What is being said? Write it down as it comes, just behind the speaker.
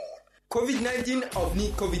COVID-19 of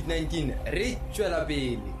need COVID-19 re tswela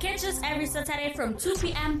pele. Catch us every Saturday from 2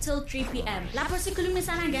 p.m. till 3 p.m. Lapho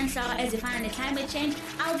sikhulumisana ngenhloko ezifana ne-climate change,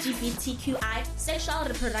 LGBTQI, sexual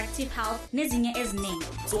reproductive health nezinye eziningi.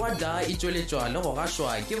 Tswada itsweletswa le go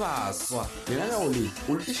gashwa ke baswa. Lenaneo le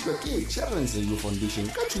o le tliswa ke Children's Radio Foundation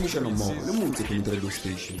ka thumišano mmogo le Motse Community Radio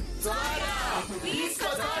Station. Tswada, please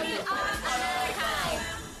continue on archive.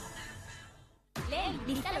 Le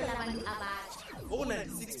lihlelo labantu abasha.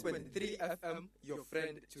 96.3 FM, your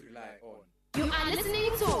friend to rely on. You are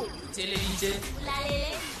listening to Television.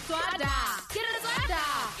 Lalele, Tswada. Get it Tswada.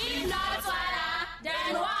 if not Tswada,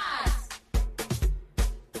 then what?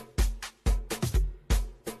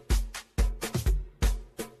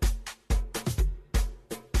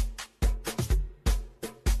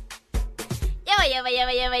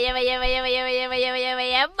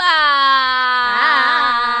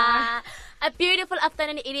 A beautiful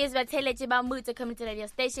afternoon it is with Telejiba Mutse Community Radio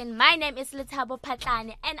Station. My name is Letabo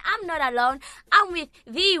Patlane and I'm not alone. I'm with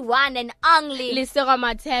the one and only Lisego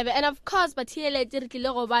Matebe, and of course Batiele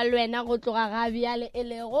Tirkilego Balwena go tloga ga biale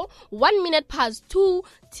elego 1 minute past 2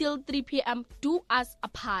 till 3 p.m. Do us a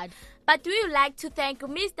part. But we would like to thank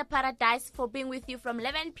Mr. Paradise for being with you from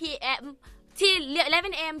 11 p.m. till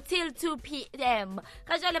 11 a.m. till 2 p.m.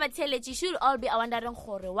 You should all be wondering,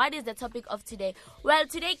 what is the topic of today? Well,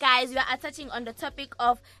 today, guys, we are touching on the topic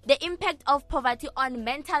of the impact of poverty on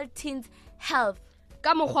mental teens' health.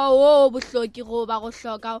 Ka mokgwa o bohloki go ba go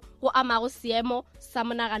hloka go ama go seemo sa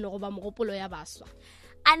monagano go ba mogopolo ya baswa.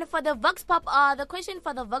 And for the Vox Pop, the question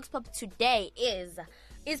for the Vox Pop today is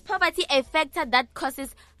poverty a factor that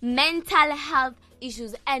causes mental health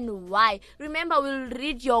issues and why? Remember, we'll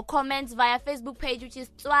read your comments via Facebook page, which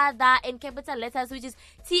is Tswada in capital letters, which is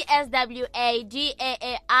TSWADAAR,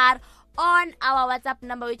 on our WhatsApp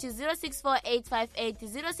number, which is 064858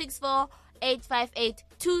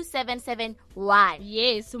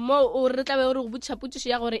 Yes, mo o re tla be o re go botšhapotšišo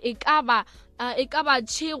ya gore e ka ba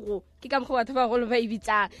tšhego ke ka mokgwa batho ba golo ba e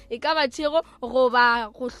bitsang e ka ba tšhego go ba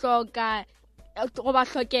go hloka go ba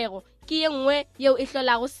hlokego ke ye nngwe yeo e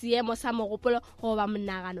hlolago seemo sa mogopolo go ba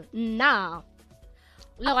monagano nna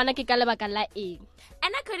le gona ke ka lebaka la eng.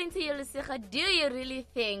 And according to you, Lucifer, do you really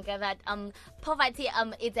think that poverty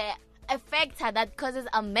is a factor that causes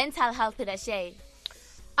mental health to the shade?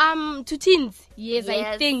 To teens, yes,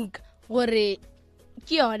 Yes. I think gore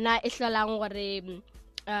ke yona e hlolang gore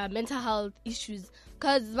mental health issues,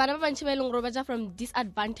 because bana ba bantši ba eleng gore ba ja from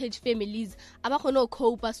disadvantaged families a ba kgone go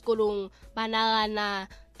cope sekolong ba nagana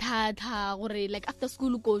thata gore like after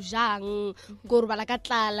school go jang gore ba la ka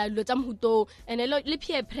tlala dilo tša mohuto and le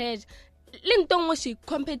peer pressure le ntongwe she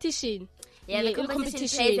competition. Yeah, the competition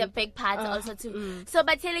plays a big part also too. So,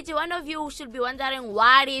 but Teleji, one of you should be wondering,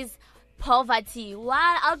 what is poverty?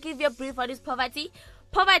 Well, I'll give you a brief. What is poverty?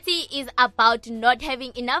 Poverty is about not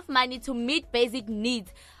having enough money to meet basic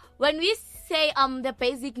needs. When we say the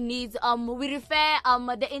basic needs, we refer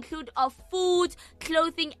they include of food,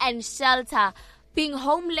 clothing, and shelter. Being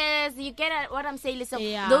homeless, you get what I'm saying, listen.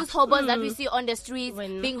 Yeah. Those hobos that we see on the streets,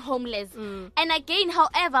 being homeless. And again,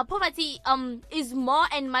 however, poverty is more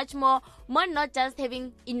and much more not just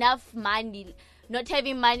having enough money, not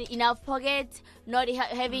having money enough pocket, not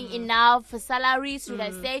having enough salaries, should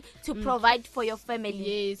I say, to provide for your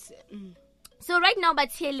family. Yes. So right now,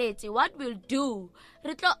 Batielete, what we'll do,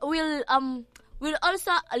 we'll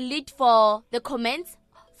also lead for the comments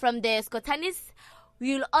from the Scotanis.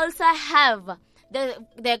 We'll also have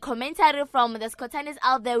the commentary from the Scotanis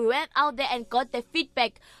out there. We went out there and got the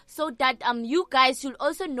feedback so that you guys should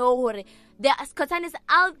also know what the Scotanis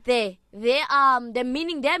out there, their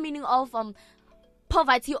meaning of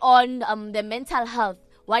poverty on the mental health.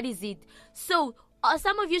 What is it? So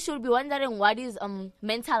some of you should be wondering, what is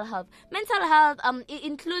mental health? Mental health it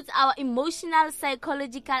includes our emotional,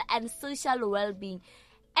 psychological, and social well-being.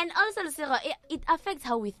 And also, it affects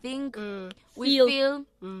how we think, we feel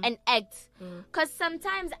and act. Because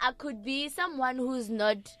sometimes I could be someone who's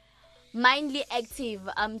not mindly active.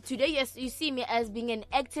 Today, yes, you see me as being an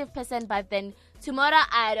active person, but then tomorrow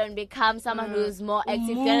I don't become someone who's more active.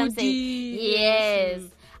 You know what I'm saying? Yes.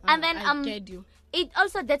 And then I get you. It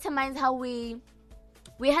also determines how we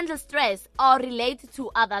handle stress or relate to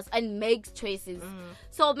others and make choices.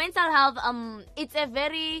 So mental health, it's a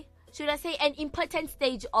very, should I say, an important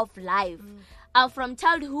stage of life. From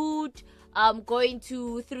childhood, going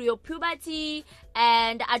through your puberty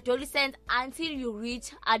and adolescence until you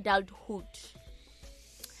reach adulthood.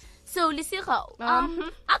 So, Lisiko,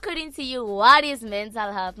 according to you, what is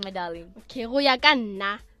mental health, my darling? Okay, go ya ka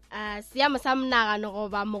nna seamo sa monagano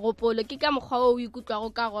goba mogopolo ke ka mokgwa o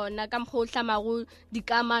ikutlwago ka gona ka mokgwa o tlamago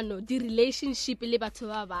dikamano di-relationship le batho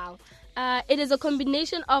ba bangwe. It is a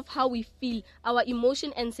combination of how we feel, our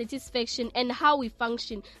emotion and satisfaction, and how we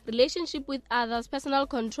function, relationship with others, personal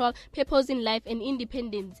control, purpose in life, and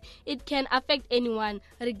independence. It can affect anyone,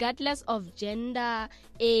 regardless of gender,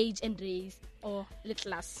 age, and race, or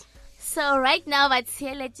class. So right now,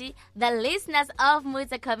 Vatsielechi, the listeners of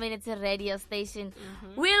Mutsa Community Radio Station,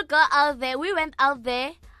 we'll go out there. We went out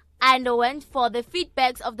there and went for the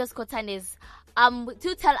feedbacks of the Skotanis.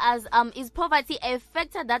 To tell us, is poverty a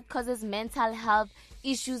factor that causes mental health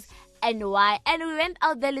issues and why? And we went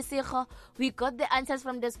out there, Lesego. We got the answers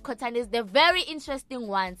from the Skotanis, the very interesting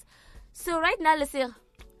ones. So right now, Lesego,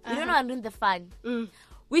 we don't know I'm doing the fun.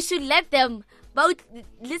 We should let them both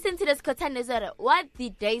listen to the Skotanis. What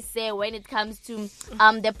did they say when it comes to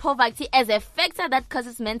the poverty as a factor that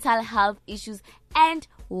causes mental health issues and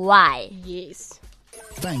why? Yes.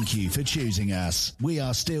 Thank you for choosing us. We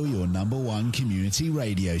are still your number one community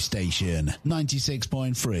radio station,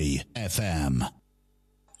 96.3 FM.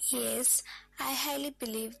 Yes, I highly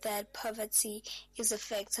believe that poverty is a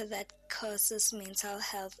factor that causes mental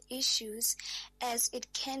health issues, as it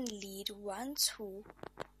can lead one to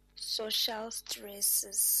social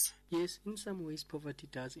stresses. Yes, in some ways poverty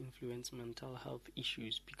does influence mental health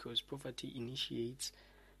issues because poverty initiates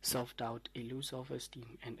self-doubt, a low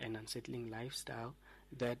self-esteem, and an unsettling lifestyle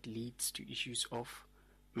that leads to issues of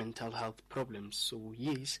mental health problems. So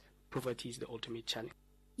yes, poverty is the ultimate challenge.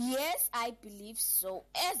 Yes, I believe so,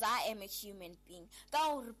 as I am a human being.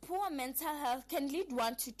 Though poor mental health can lead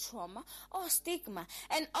one to trauma or stigma.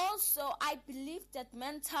 And also, I believe that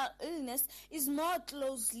mental illness is more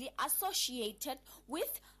closely associated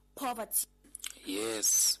with poverty.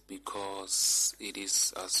 Yes, because it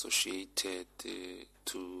is associated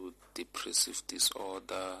to depressive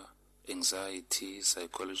disorder, anxiety,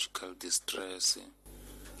 psychological distress,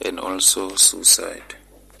 and also suicide.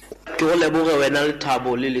 Ke go leboge wena le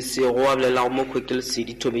Thabo le Lesego wa bolela mo Kwekele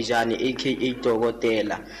Sedi Thobejane aka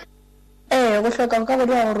Dokotela. Go hloka ka gore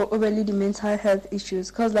gore o be le mental health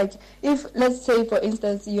issues, because like if let's say for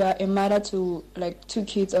instance you are a mother to like 2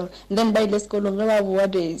 kids, or then by the school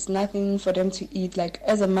there is nothing for them to eat, like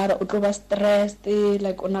as a mother o tlo ba stressed,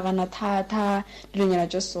 like o nagana thata dilonyana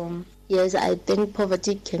just so. Yes, I think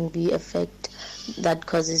poverty can be a fact that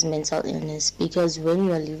causes mental illness, because when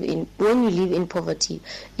you live in poverty,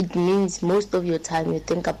 it means most of your time you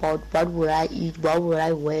think about what would I eat, what would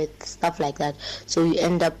I wear, stuff like that. So you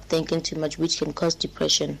end up thinking too much, which can cause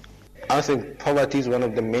depression. I think poverty is one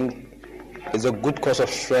of the main, it's a good cause of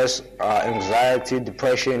stress, anxiety,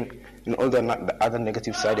 depression, and all the other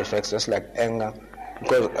negative side effects, just like anger.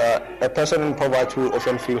 Because a person in poverty will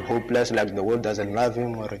often feel hopeless, like the world doesn't love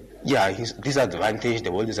him, or he's disadvantaged,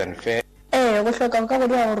 the world is unfair. Go hloka ka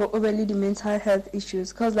gore o be le mental health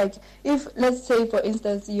issues, because like if let's say for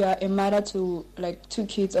instance you are a mother to like 2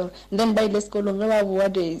 kids, or then by the school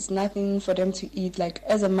there is nothing for them to eat, like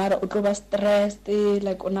as a mother o tlo ba stressed,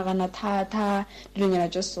 like o nagana thata dilonyana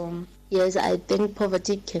just so. Yes, I think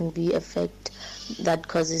poverty can be a fact that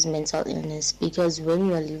causes mental illness, because when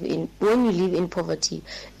you live in poverty,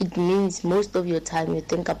 it means most of your time you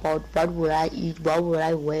think about what would I eat, what would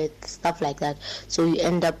I wear, stuff like that. So you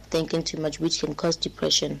end up thinking too much, which can cause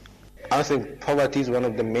depression. I think poverty is one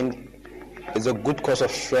of the main, it's a good cause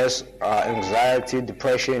of stress, anxiety,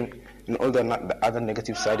 depression, and all the other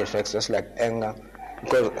negative side effects, just like anger.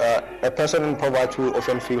 Because a person in poverty will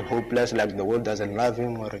often feel hopeless, like the world doesn't love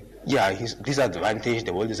him, or he's disadvantaged,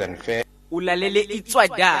 the world is unfair. Ulalele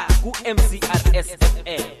Itswada ku MCRS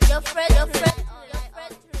FM. Your friend to rely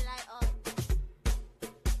on.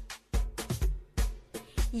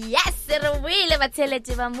 Yes, Rwile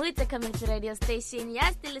Vatsielechi ba Mutsa Community Radio Station.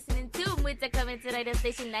 You're still listening to Mutsa Community Radio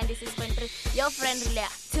Station 96.3. Your friend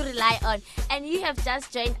to rely on. And you have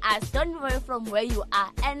just joined us. Don't worry from where you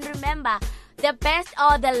are. And remember, the best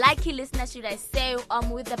or the lucky listener, should I say,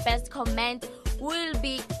 with the best comment will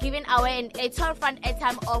be giving away a total fund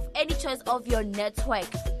airtime of any choice of your network.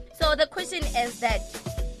 So the question is that,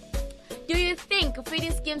 do you think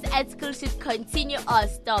feeding schemes at school should continue or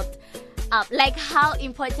stop? Like, how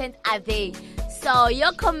important are they? So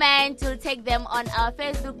your comment, will take them on our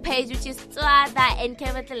Facebook page, which is Tswada in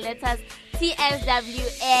capital letters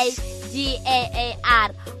TSWAGAAR,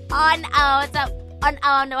 on our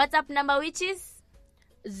WhatsApp number, which is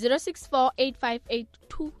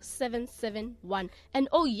 064-858-2771. And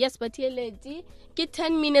oh yes, but get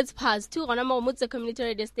 10 minutes past 2 gona mo Mutsa Community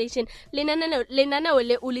Radio Station. Lenana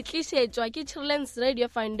le ulitlisetswa ke Children's Radio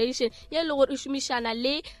Foundation ya le gore o shumishana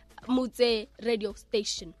le Mutsa Radio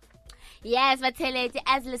Station. Yes, but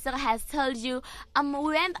as Lisa has told you, we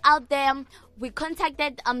went out there, we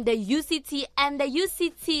contacted the UCT, and the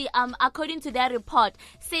UCT, according to their report,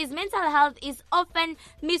 says mental health is often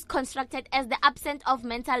misconstrued as the absence of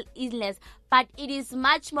mental illness, but it is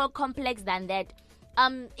much more complex than that.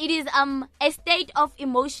 It is a state of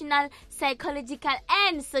emotional, psychological,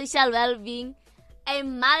 and social well-being, a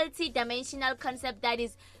multi-dimensional concept that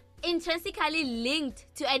is intrinsically linked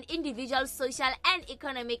to an individual's social and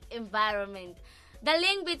economic environment. The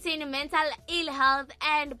link between mental ill health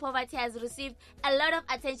and poverty has received a lot of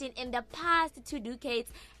attention in the past 2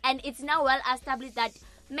 decades, and it's now well established that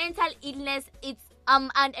mental illness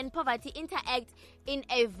and poverty interact in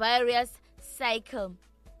a various cycle.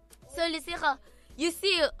 So, Lisiko, you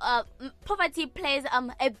see, poverty plays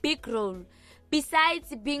a big role.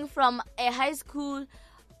 Besides being from a high school,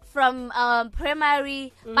 from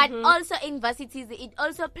primary, but also universities, it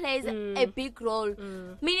also plays a big role.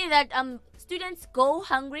 Meaning that students go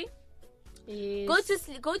hungry, go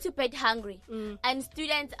to bed hungry, and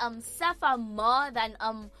students suffer more than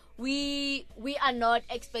we are not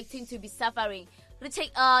expecting to be suffering.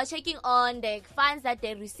 Checking on the funds that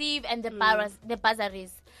they receive and the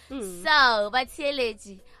bursaries. So, but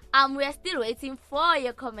we are still waiting for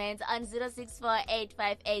your comments on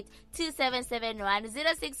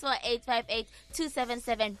 0648582771,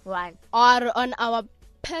 0648582771, or on our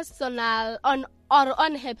personal on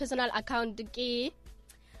her personal account.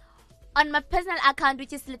 On my personal account,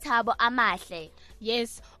 which is Letabo Amahle.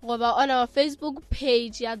 Yes, over on our Facebook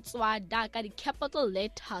page, Yatswada, the capital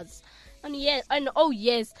letters. And yes, and oh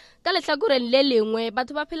yes, ka lehlakoreng le lengwe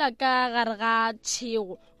batho ba phela ka gare ga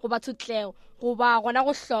tshego go batho tleo go ba gona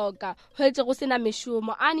go hloka go etse go sena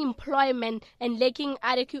meshomo, unemployment, and lacking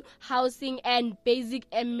adequate housing and basic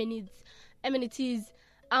amenities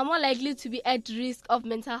are more likely to be at risk of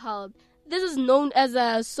mental health. This is known as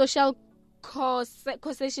a social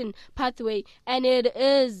causation pathway, and it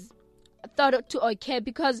is thought to occur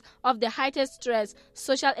because of the heightened stress,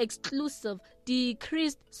 social exclusive,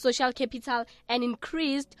 decreased social capital, and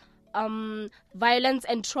increased violence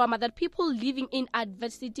and trauma that people living in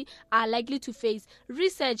adversity are likely to face.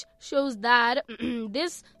 Research shows that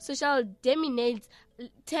this social determinants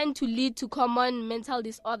tend to lead to common mental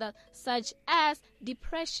disorders such as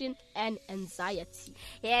depression and anxiety.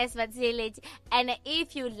 Yes, but and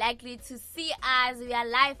if you're likely to see us, we are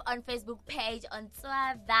live on Facebook page on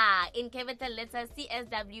Tswada in capital letters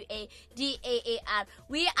CSWADAAR.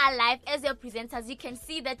 We are live as your presenters. You can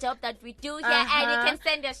see the job that we do here, and you can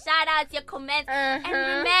send your shout outs, your comments, and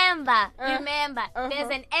remember, there's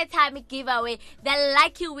an airtime giveaway. The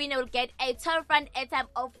lucky winner will get a 12-rand airtime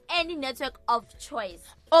of any network of choice.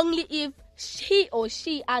 Only if he or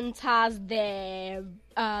she answers the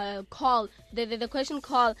call, the question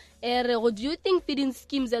call, do you think feeding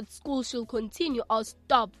schemes at school should continue or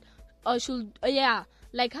stop? Or should,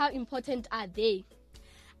 like how important are they?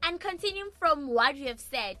 And continuing from what you have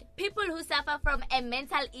said, people who suffer from a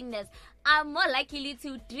mental illness are more likely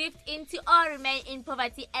to drift into or remain in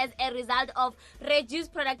poverty as a result of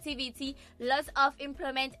reduced productivity, loss of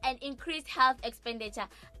employment, and increased health expenditure.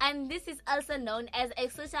 And this is also known as a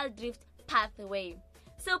social drift pathway.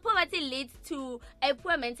 So poverty leads to a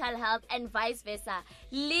poor mental health and vice versa,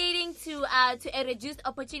 leading to a reduced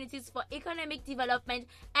opportunities for economic development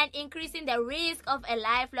and increasing the risk of a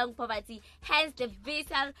lifelong poverty, hence the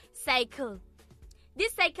vicious cycle.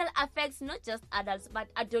 This cycle affects not just adults but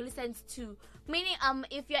adolescents too. Meaning,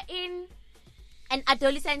 if you're in an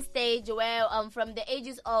adolescent stage where from the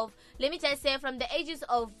ages of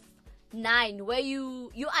 9, where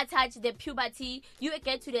you attach the puberty, you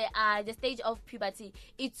get to the stage of puberty.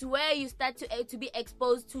 It's where you start to be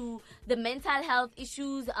exposed to the mental health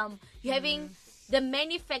issues. You're having the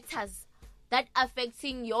many factors that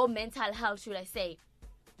affecting your mental health, should I say.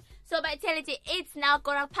 So by Vitality, it's now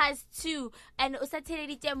 2:15, and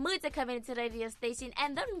Usatelity Community Radio Station.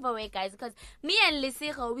 And don't worry, guys, because me and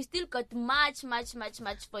Lisiko, we still got much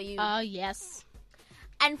for you. Oh, yes.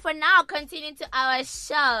 And for now, continuing to our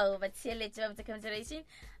show, Vitality of the consideration,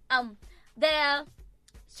 young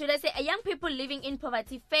people living in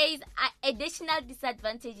poverty face additional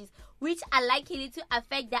disadvantages, which are likely to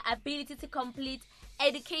affect their ability to complete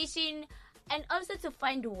education and also to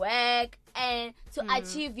find work and to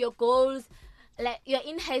achieve your goals. Like you're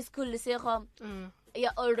in high school, you're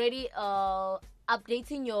already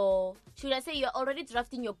updating you're already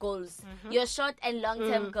drafting your goals, your short and long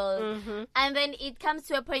term goals, and then it comes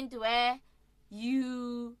to a point where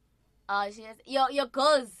your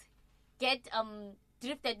goals get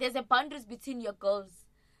drifted. There's a boundaries between your goals,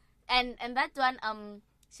 and that one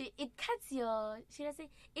it cuts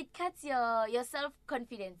your self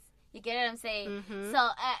confidence. You get what I'm saying? Mhm. So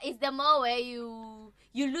it's the more where you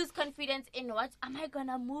lose confidence in what am I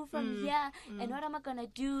gonna move from here and what am I gonna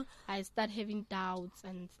do. I start having doubts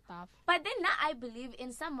and stuff. But then now I believe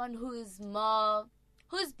in someone who's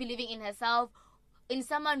believing in herself, in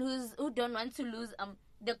someone who don't want to lose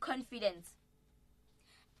the confidence.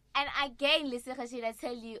 And again, Lisika, should I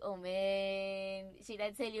tell you,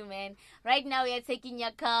 man? Right now we are taking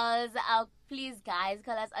your calls. Please, guys,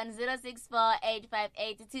 call us on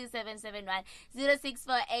 064-858-2771.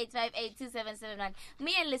 064-858-2771.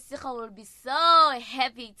 Me and Lisika will be so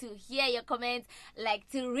happy to hear your comments, like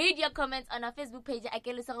to read your comments on our Facebook page,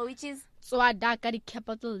 Lisika, which is Swadaka, the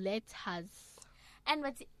capital letters. And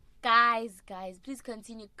what? Guys, please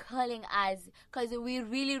continue calling us because we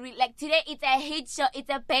really like today. It's a hit show. It's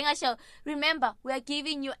a banger show. Remember, we are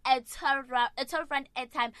giving you a 12 front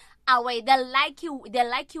airtime away. The like you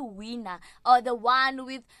winner or the one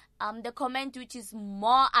with the comment which is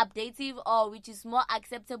more updative or which is more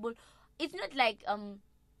acceptable. It's not like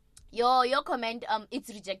your comment it's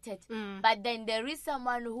rejected, but then there is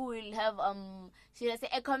someone who will have should I say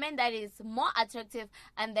a comment that is more attractive,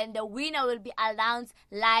 and then the winner will be announced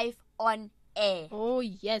live on air. Oh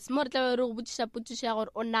yes, more tla re go botšiša potšišo ya gore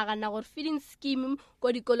o nagana gore feeding scheme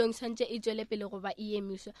ko dikolong tshwantse e tswele pele go ba e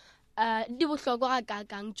emiswa di bohlokwa ga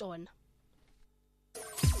kakang tsona.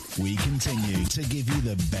 We continue to give you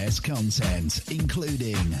the best content,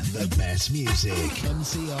 including the best music.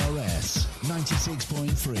 MCRS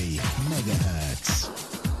 96.3 megahertz.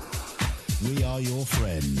 We are your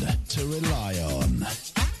friend to rely on.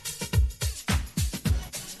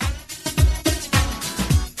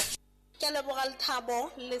 Kalebogal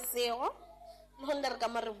Thabo Lesego.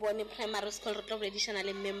 Primary school recognition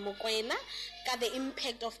le memo koena ka the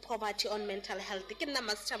impact of poverty on mental health ke nna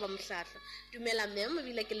Masitshaba Mhlahla dumela memo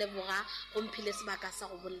bile ke leboga go mphile sebaka sa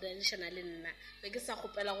go bolelishana le nna be ke sa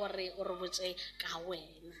gopela gore o re botse ka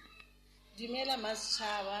wena. Dumela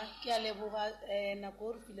Masitshaba ke a leboga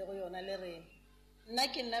nako re file go yona le rena nna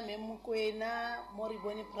ke nna memo koena mo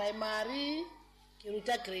Ribone Primary ke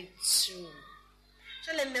ruta grade 2.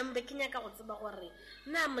 Jale membe ke nyaka go tseba gore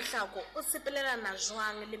na Mohlako o sepelelana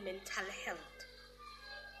jwang le mental health.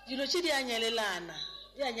 Dilo tse di anyalelana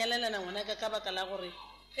ngwana ka baka la gore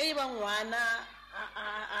ge e ba ngwana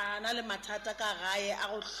a na le mathata ka gae a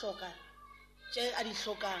go hloka tše a di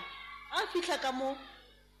hlokang a fihla ka mo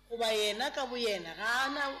go ba yena ka bo yena ga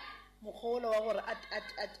ana mogolo wa gore a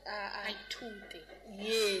ithute.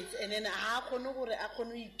 Yes, and then ha kgone gore a kgone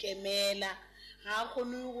go ikemela ga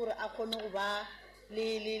kgone gore a kgone go ba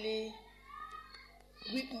le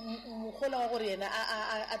mogolo wa gore yena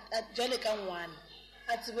a jale ka ngwana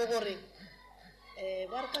a tsebe gore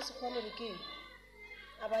ba re ka sekgwalo re keng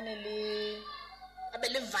a bane le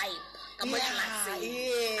vibe ka mo classeng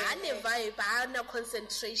a ne vibe a na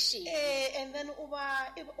concentration and then o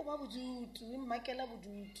ba bodutu o mmakela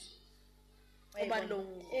bodutu o ba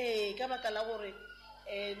long ka baka la gore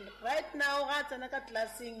right now ga tsena ka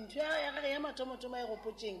classing ntho ya gage ya mathomo ya go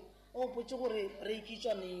potseng o potse gore break e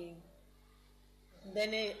tswa neng.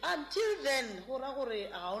 Then until then go ra gore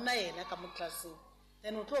a ona yena ka mo classing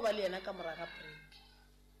then o tlo ba le yena ka moraga break.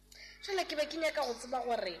 Jale ke be ke nyaka go tseba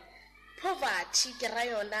gore poverty ke ra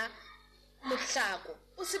yona Mohlako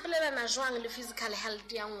o sepelelana jwang le physical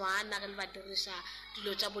health ya ngwana ge le ba dirisha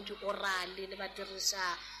dilo tša bo di oral le ba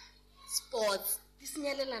dirisha sports di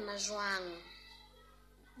senyalelana jwang.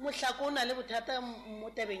 Mohlako o na le bothata mo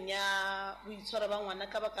tabeng ya boitshwaro ba ngwana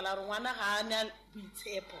ka baka la gore ngwana ga a na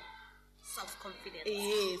boitshepo, self confidence.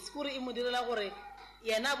 Yes, gore e mo direla gore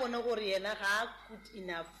yena a bone gore yena ga good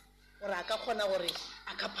enough gore a ka kgona gore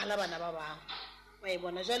a ka phala bana ba bangwe wa e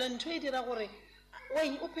bona. Jwale ntho e dira gore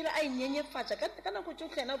o phela a inyenyefatša ka nako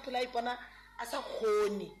tsotlhe ena o phela a ipona a sa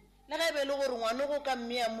kgone le ga e be le gore ngwana go ka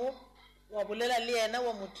mmea mo wa bolela le yena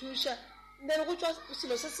wa mo thuša then go tswa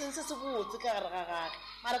selo se sengwe se se botse ka gare ga gage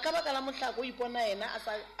mara ka baka la Mohlako o ipona yena a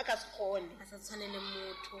ka se kgone a sa tshwane le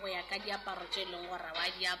motho go ya ka diaparo tše leng gore wa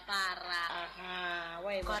diapara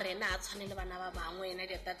gore ena a tshwane le bana ba bangwe ena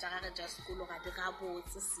dieta tša gage tša sekolo ga di ga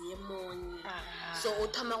botse seemong so o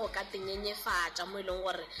thoma go ka tenyenyefatša mo e leng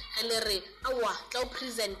gore ge le re aowa tla o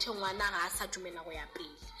presente ngwana ga a sa dumela go ya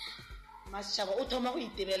pele. Masitshaba o thoma go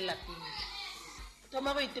itebelela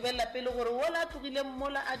pele gore wola a tlogile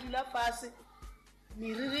mmola a dula fase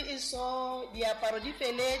meriri e so diaparo di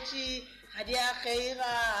feletše ga di ageiga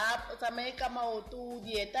a tsamaye ka maoto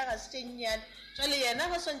dieta ga se tše nnyane jwale yena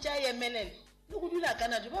ga swantše a emelele le go dula ka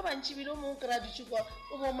nadu ba bantši bile o mongwe kry-a dutše kwa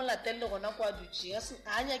o bo mo latelele gona kwa dutše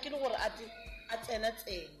ga nyake le gore a tsena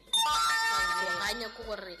ga nyake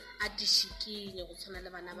gore a dišikinye go tshwana le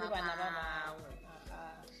bana ba bangwe.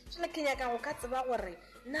 jale ke nyaka go ka tseba gore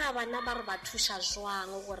na bana ba re ba thuša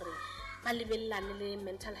jwang gore ba lebelelane le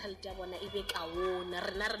mental health ya bona e be kaona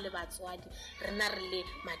rena re le batswadi rena re le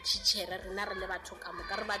matitšhere rena re le batho ka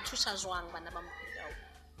moka re ba thuša jwang bana ba mofuta o.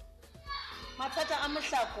 Mathata a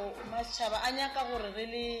mohlako matšhaba a nyaka gore re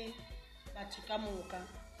le batho ka moka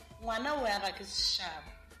ngwana o ya ga ke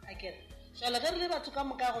setšhaba a kere jale ge re le batho ka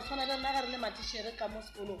moka go tshwana le nna ga re le matitšhere ka mo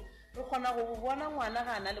sekolong re kgona go bona ngwana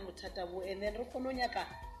ga a na le bothata bo and then re kgone go nyaka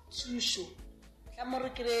thušo tla mo re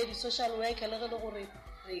kry-e di-social worker le ge le gore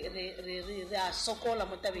re a sokola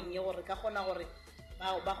mo tabeng ye gore ka kgona gore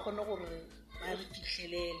ba kgone gore ba re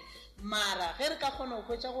fitlhelele mara ge re ka kgona go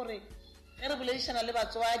hwetša gore ge re boledišana le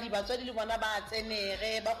batswadi le bona ba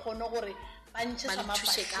tsenege ba kgone gore ba ntšhe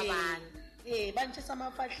sa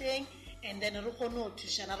mafahleng and then re kgone go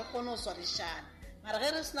thušana re kgone go swarišana mara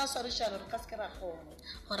ge re sena swarišana re ka se ke ra kgona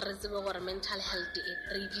gore re tsebe gore mental health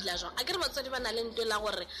re e dila jwang a ke re batswadi ba na le nto la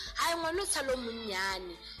gore hae ngwane o tshalo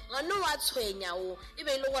monnyane ngwane wa tshwenya o e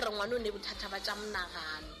be e le gore ngwane o ne bothata ba tša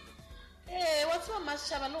monagano wa tseba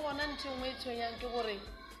masetšhaba le gona ntho engwe e tshwenyang ke gore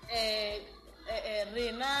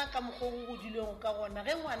rena ka mokgwa go godileng ka gona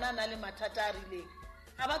ge ngwana a na le mathata a rileng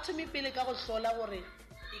ga ba thome pele ka go hlola gore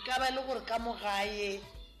e ka ba le gore ka mo gae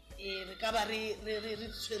re ka ba re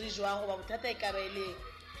tshwere jwang goba bothata e ka ba eleng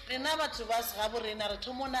rena batho ba se ga borena re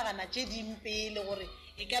thomo nagana tše ding pele gore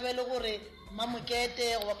e ka ba le gore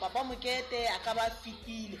mamokete goba papa mokete a ka ba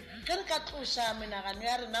fetile ge re ka tloša menagano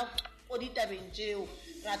ya rena go ditabeng tšeo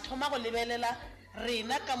ra thoma go lebelela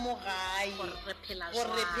rena ka mo gae gore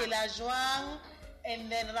re phela jwang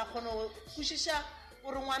and then ra kgona go kwešiša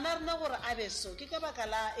gore ngwana rena gore a be so ke ka baka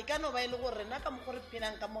la e ka no ba e le gore rena ka mokgwa re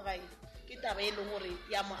phelang ka mo gae ke taba e leng gore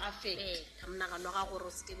ya mo affect monagano ga gore o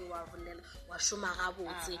se kebe wa bolela wa šoma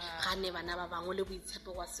gabotse ga ne bana ba bangwe le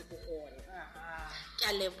boitshepo wa se bogone ke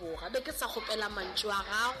a leboga be ke sa kgopela mantšu a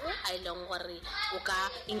gago a e leng gore o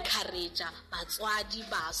ka encouragea batswadi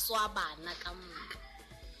baswa bana ka moka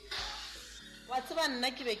wa tseba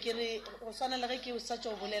nna ke be ke re go swana le ge ke sa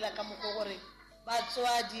tšo bolela ka mokgwa gore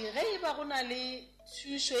batswadi ge e ba go na le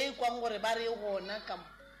thušo e kwang gore ba re gona ka mo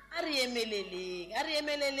a re emeleleng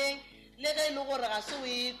le ge e le gore ga se o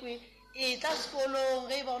ekwe e tla sekolong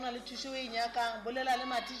ge e ba go na le thušo o e nyakang bolela le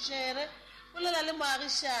matitšhere bolela le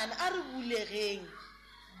moagišana a re bulegeng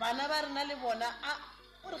bana ba rena le bona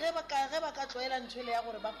gore ge ba ka tloela nthwele ya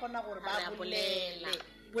gore ba kgona gore ba bolele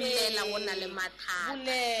bolela go na le mathata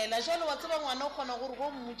bolela jalo wa tseba ngwana o kgona gore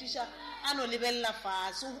go mmotšiša a no lebelela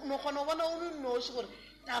fase no kgona go bona o le noši gore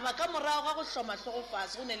taba ka morago ga go hloma tlhogo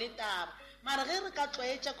fase go ne le taba mara ge re ka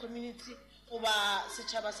tlwaetša community goba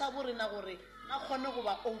setšhaba sa borena gore ba kgone go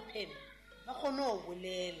ba open ba kgone go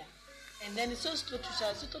bolela and then seo se tlo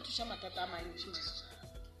thuša mathata a mantši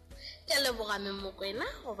ke leboga Mokwena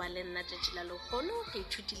go ba le nna tšatši la lekgono ke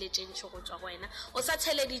ithutile tše ntšhi go tšwa go wena o sa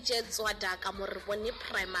theleditše tswada ka mo re bone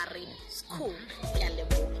primary school ke a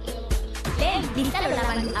leboga le dintlalo la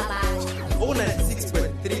bantu a batho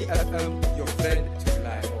 96.3 FM your friend to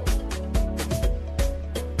life.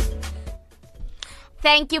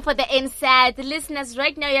 Thank you for the insight. Listeners,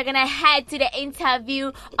 right now you're going to head to the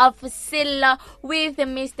interview of Silla with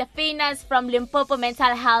Mr. Finas from Limpopo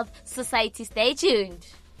Mental Health Society. Stay tuned.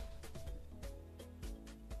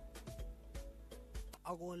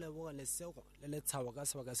 Go leboga lesego le letshabo ka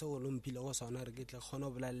sebaka se go lomphile go sona re ke tle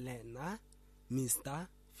kgone bola le nna Mr.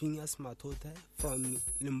 Finas Mathote from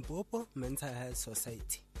Limpopo Mental Health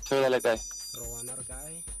Society. Tsela le kae? Rona re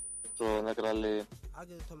kae? Rona ke ra le a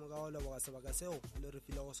ke thomo ka go leboga sebaka seo le re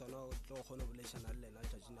file go sona go tle go kgone boleshana le lena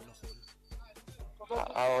tšatšina le kgone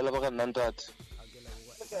a o leboga nna ntate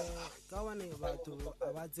ka bane batho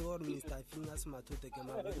a ba tsebe gore Mr. Finas Mathote ke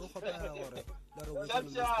mang ke kgopela gore le re botse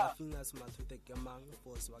Mr. Finas Mathote ke mang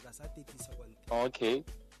for sebaka sa 30 seconds. Okay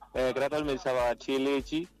ke rata le metsa ba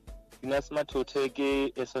theletši Finas Mathote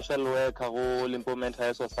ke a social worker go Limpopo Mental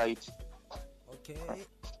Health Society.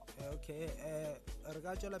 Okay re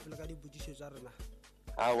ka tšwela pele ka dipotšišo tša rena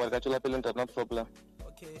wa re ka tšwela pele ntate no problem.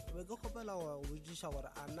 Okay be ke kgopela go botšiša gore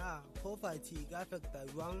a na poverty e ka affecta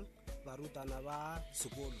jwang barutwana ba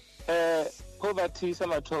sekolo. Poverty sa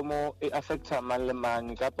mathomo e affecta mang le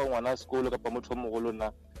mang kapa ngwana sekolo kapa motho mogolo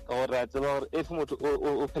na ka gore a tseba gore if motho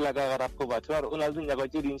o phela ka gara poverty gore o na le dinyako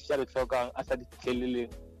tše dintši tša re tlhokang a sa di fitlheleleng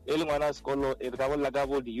e le ngwana sekolo e re ka bolela ka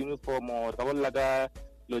bo di-uniform re ka bolela ka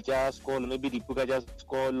lo tša sekolo maybe dipuka tša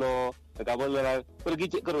sekolo re ka bolela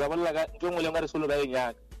ka ntho engwe le ngwe re sekolo ka e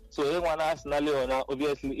nyaka so e ngwana a sena le yona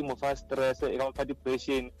obviously e mo fa stress e ka mo fa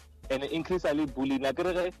depression and increase a le bullying a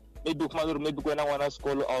kere maybe khuma gore maybe kwena ngwana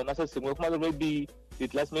sekolo a ona se sengwe khuma gore maybe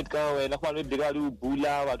di-classmate ka wena khuma maybe ka di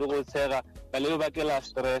bula ba go tshega ka le ba ke la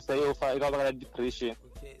stress e o fa e ka ba ka depression.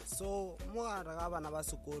 Okay so mo gare ga bana ba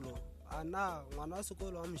sekolo ana ngwana wa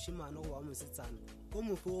sekolo wa moshimane go wa mosetsana ko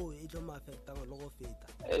mofo e tlo ma-affecta le go feta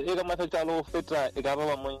e ka ma-affecta le go feta e ka ba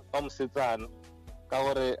wa mosetsana ka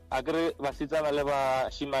gore a kere basetsana le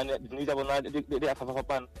bashimane dinei tsa bona di a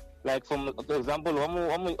fapafapana like for example wa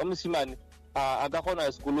moshimane a ka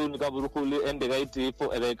kgona sekolong ka borogole ende ka ite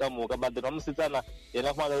fo ebe ka moka but wa mosetsana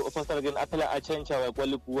yena o foster again a phela a change wa kwa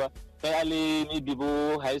le kua ge a le maybe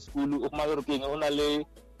bo high school o kgona gore keng o na le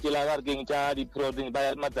kela ga re keng tša di-perioding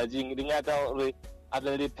ba matsatsing di nyaka gore a be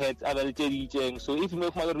le di-pets a be le tše di itšeng so if me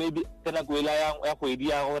kgona gore maybe ka nako ela ya kgwedi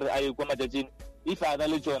ya gore a ye kwa matsatsing if a na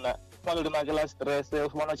le tšona kgona le makela stress o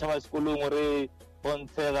fumana tšhaba sekolong gore o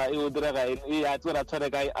ntshega e o direga e a tsera tshware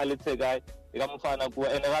kae a letshe kae e ka mofana kua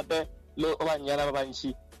ande gape le o banyana ba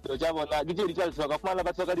bantšhi dilo tša bona ke tše di tša letlhoka fumana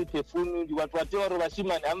ba tlhoka diphefone batho gore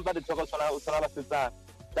bashimane a mpa di tlhoka o tshwana basetsana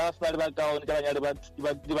tša bafumane ba kaone tša banyane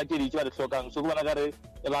di ba tšeditše ba di tlhokang so ke bona kare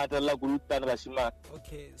e ba gatelela kulutane bashimane.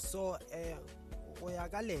 Okay, so go ya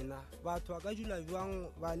ka lena batho ba ka dula bjang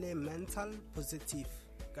ba le mental positive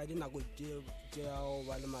ka dinako tšeo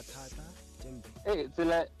ba le mathata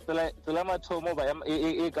tsela mathomo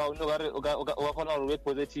e kaone gore o ka kgona gore o be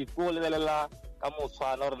positive ko go lebelela ka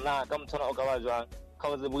motshwana gore na ka motshwana o ka ba jwang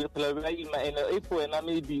cause bophelo ba ima ene if wena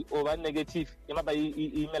maybe o ba negative e mapa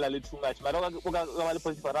imela le too much mara o ka ba le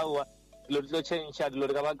positive arawa dilo di tlo change dilo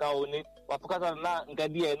di ka ba kaone wa fokatsa na nka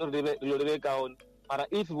di ene gore dilo di be kaone mara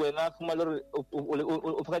if wena fumana gore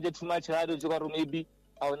o fokatse too much ga di gore maybe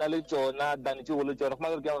a ona le tsona than tse go le tsona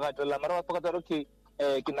fumana gore ke a go gatelela mara wa fokatsa gore okay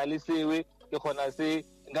ke na le sewe ke kgona se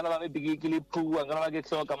nkana ba maybe ke le phua nkana ba ke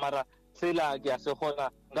hloka mara sela ke a se kgona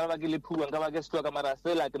nkana ba ke le phua nkana ba ke se hloka mara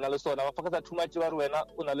sela ke na le sona wa fokatsa too much gore wena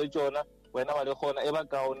o na le tsona wena wa le kgona e ba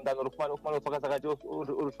kaone than gore fumana o fokatsa ka tse o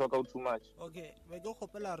re hloka o too much. Okay, be ke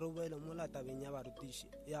kgopela re boele mo latabeng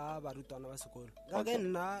ya barutwana ba sekolo ka ke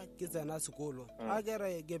nna ke tsena sekolo a ke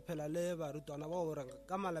re ke phela le barutwana ba gore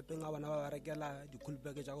ka malapeng a bona ba rekela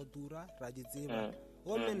dikhulpeke tša go tura ra di tseba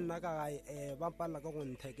gomme nna ka gae ba palela ka go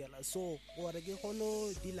nthekela so gore ke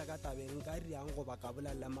kgone dila ka tabeng ka riang go ba ka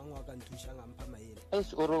bolelela mang wa ka nthušang a mpha maele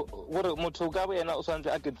gore motho ka bo yena o swantse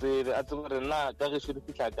a ke tsebe a tsebe gore na ka gešo di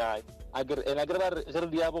fitlha kae ena ke re ge re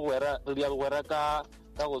di ya bogwera ka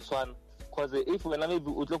go tshwana cause if wena maybe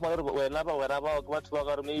o tlo kgona gore wena bagwera bao ke batho ba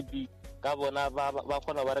gore maybe ka bona ba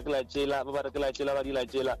kgona ba rekela tšela ba dila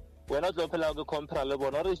tšela wena o tlo phela ke compara le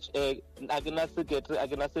bona gore a ke na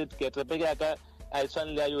sekete peke yaka a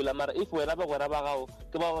tshwane le a yola mara if wena bagwera ba gago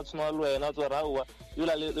ke ba ba tshwana le wena o tsora aowa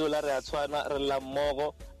yola re a tshwana re lla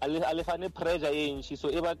mmogo a le fane pressure e ntšhi so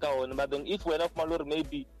e ba kaone but then if wena o fumana le gore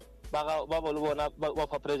maybe ba bo le bona ba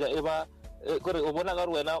fa pressure e ba kore o bona ka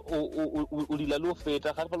gore wena o dila le o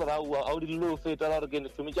feta ga fela aowa a o dile le o feta la gore ke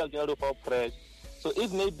tšhomi tša kena le o fa pressure so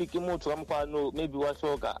if maybe ke motho ka mokgwano maybe wa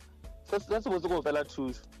hloka se se botse go opela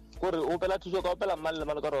thušo gore o opela thušo ka opela mang le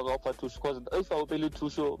mang ka gore ka ofa thušo cause if a opele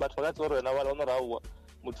thušo batho ba ka tse gore wena wala gore aowa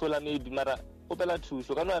motho ola maybe mara opela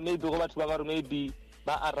thušo ka noa maybe go batho ba ka gore maybe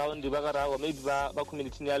ba around ba ka rawa maybe ba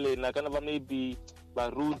community ya lena kana ba maybe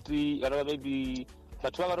baruti kana ba maybe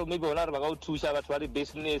batho ba ka maybe bona re ba ka o thuša batho ba di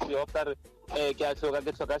business after ke a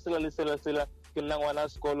tlhoka sela le sela ke nna ngwana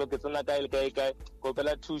sekolo ke tsena kae le kae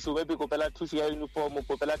kopela thušo maybe kopela thušo ya uniform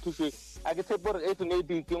kopela thušo a ke tshepe gore if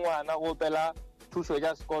maybe ke ngwana go opela thušo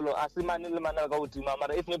ya sekolo a se mane le mane ka godima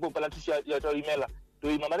mara if maybe opela thušo ya tša imela to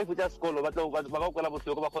ima mara if tša sekolo ba ka o kwela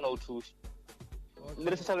bohloko ba kgona go thuša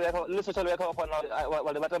le setšhalo ya ka ba kgona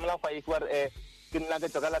ba le batamela fa if gore ke nna ke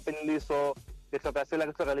tswa ka lapeng leso ke tlhoka sela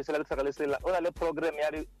ke tlhoka le sela o na le program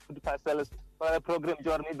ya di-food parcels o na le program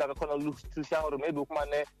tša gore maybe ba ka kgona go thuša gore maybe o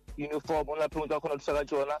fumane uniform o na le program tša kgona go thuša ka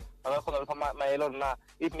tšona ba ka kgona go fa maele gore na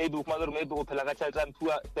if maybe o fumane gore maybe o phela ka tšhelete a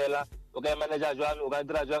mphua fela o ka emanage jwang o ka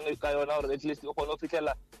dira jwang ka yona gore at least o kgone go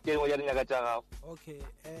fitlhela ke dingwe ya dinyaka tša gago. Okay,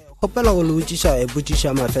 kgopela go le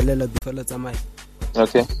botšiša mafelelo before tsamaye.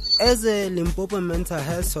 Okay, as a Limpopo Mental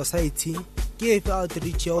Health Society ke efe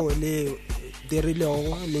outreach yeo le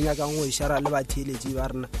dirilego le nyakang go išara le batheeletši ba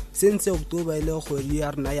rena since October e le kgwedi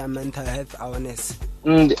ya rena ya mental health awareness?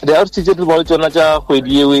 the outreach tse di bole tsona tša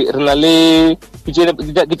kgwedi ewe re na le ke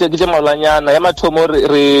tše malwanyana ya mathomo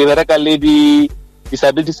re bereka le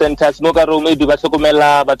disability centers mo ka re maybe ba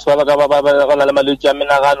tlhokomela batho ba na le malwetse a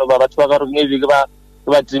menagano batho ba ka re maybe ke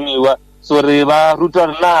ba timiwa so re ba ruta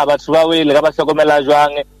gore na batho ba we le ka ba tlhokomela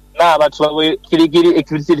jwang na batho ba we ke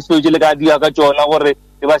di-activity di seo le ka dia ka tsona gore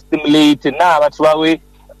e ba stimulate na batho ba we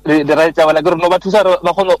di right tsa bona ke re no ba thusa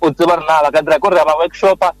ba kgone o tseba re na ba ka dira gore ba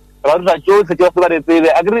workshopa ba ruta tsotlhe tse ba re tsebe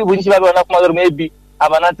a kere bontši ba bona fuma gore maybe a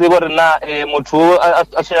bana tsebe gore na motho a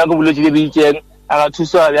tshwenya ka bolwetse le beitseng a ka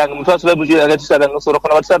thusa bjang motho a se ba botse a ka thusa bjang so re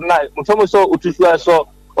kgona ba thusa na motho mo so o thusiwa so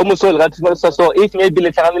o moso le ga thusa so if maybe le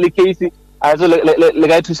tlhagane le case a zo le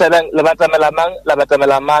ga thusanang le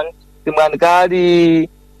batsamela mang ke man ka di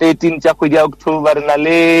 13 tsa kgwedi ya October re na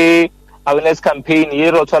le awareness campaign ye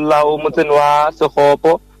ro tshwalla o motseng wa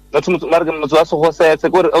Segopo motho wa Sego setse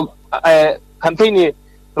gore campaign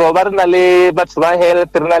ro ba re na le batho ba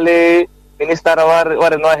health re na le minister wa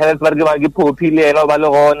rena wa health ba re ke Phophi le ena ba le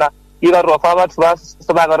gona e ba ro fa batho ba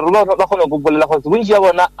sebaka re ba kgona go bolela go bontsi ya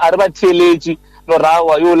bona a re ba theletše no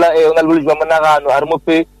rawa yola o na le bolwetse ba monagano a re mo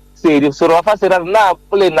fe sedi so ro fa se ra na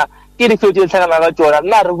polena ke di fetse tlhagana ga tsona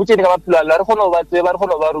nna re botse ka maphelo a re kgona ba tseba re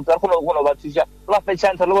kgona ba ruta re kgona ba thuša re ba fe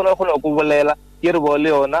chance le bona re kgona go bolela ke re bo le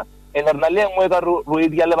yona ene re na le engwe ka ro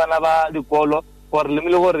edia le bana ba dikolo gore le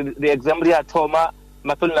mile gore the exam re a thoma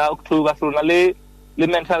mafelong a October so na le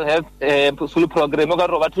mental health full program ka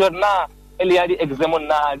ro ba thuša na ele ya di exam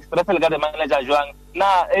na stress le ka de manager jwang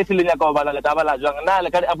na e file nya ka ba la ta ba la jwang na le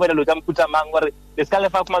ka avoid lo tsa mputa mang gore le ska le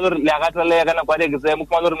fa kuma le ya ga tla ka na kwa exam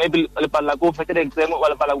kuma le maybe le palla go fete exam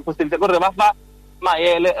wala palla go fete gore ba fa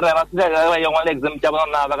maele re ba tsaya ba yang wala exam tsa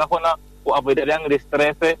bona ba ka gona go avoid yang le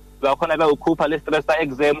stress ba gona ba go khupha le stress ta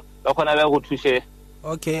exam ba gona ba go thushe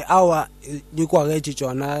okay awa di kwa ga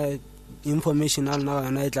tsona information a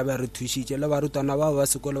na e tla ba re thushitse le ba rutana ba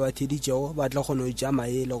sekolo ba theditšego ba tla gona go tša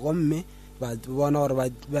maele gomme ba bona gore ba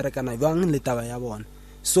berekana bjang le taba ya bona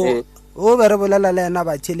so o be re bolela le ena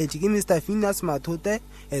ba theletše ke Mr. Phineas Mathote,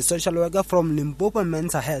 a social worker from Limpopo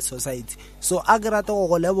Mental Health Society. So a ke rata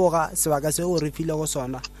go leboga sebaka se o re file go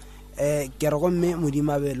sona ke re gomme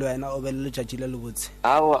modimo be le wena o be le letšatši le le botse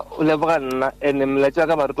awa o leboga nna ene mletša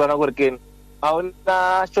ka barutwana gore kene a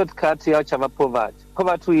ona shortcut ya tšhaba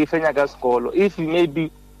poverty e fenya ka sekolo if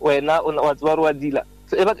maybe wena wa tseba re wa dila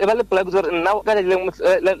e ba le plug gore nna ka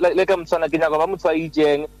le ka mtswana ke nyaka ba motho a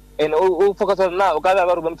itseng and o focus on na o ka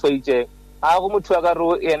ba re ba motho a itseng a go motho ka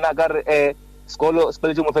ro ena ka re sekolo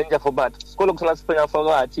speletse mo fenya for bad sekolo go tsana se fenya for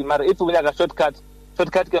bad mara if o nyaka shortcut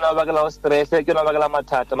ke na ba ka la stress ke na ba ka la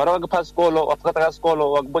mathata mara wa ke pass sekolo wa fokata ka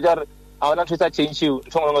sekolo wa boja re a ona thusa change you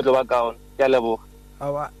ntshongwe ngo tlo ba kaone ya leboga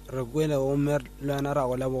awa re kwele o mer lana ra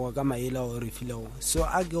go leboga ka maela o re filego so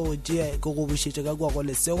a ke go tšea ke go bušetše ka kwa go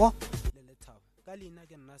lesego le lethabo ka leina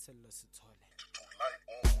ke nna Sello Setshole.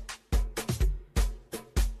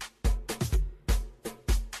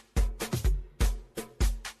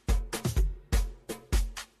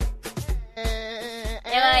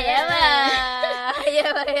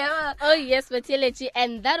 Oh yes, Matelechi,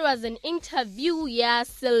 and that was an interview. Yeah,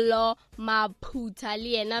 Sello Maputa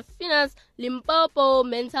Liena Phineas Limpopo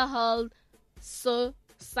Mental Health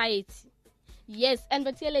Society. Yes, and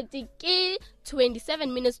Matelechi,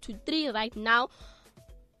 27 minutes to 3 right now.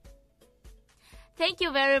 Thank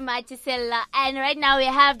you very much, Sello. And right now we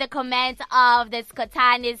have the comments of the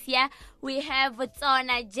Skotanis here. We have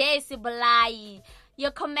Tsona Jesse Bolai.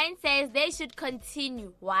 Your comment says they should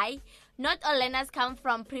continue. Why? Not all learners come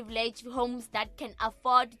from privileged homes that can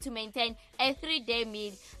afford to maintain a 3-day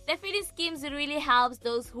meal. The feeding schemes really helps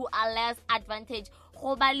those who are less advantaged.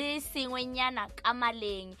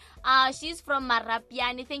 She's from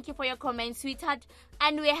Marapiani. Thank you for your comment, sweetheart.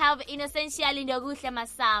 And we have Innocentia Lindoguhle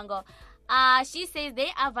Masango. She says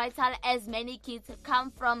they are vital as many kids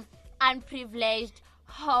come from unprivileged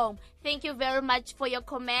home. Thank you very much for your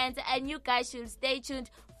comment, and you guys should stay tuned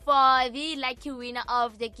for the lucky winner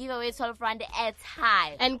of the giveaway 12 rand at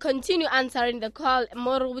high. And continue answering the call.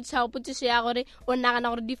 More butcha putishe ya gore o nagana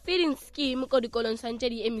gore di feeding scheme ko dikolong santse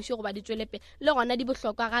di emisho go ba di tswelepe le gona di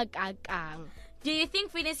bohlokwa ga kakang. Do you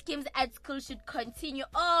think feeding schemes at school should continue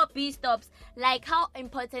or be stopped? Like, how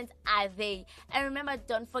important are they? And remember,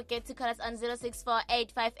 don't forget to call us on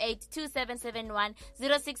 0648582771,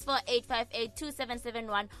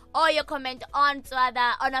 0648582771, or your comment on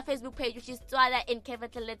Tswada, on our Facebook page, which is Tswada in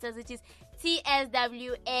capital letters, which is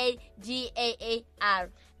TSWAGAAR.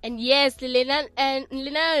 And yes, Lena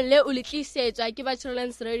le ulitlisetswa ke ba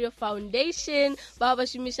Children's Radio Foundation, ba ba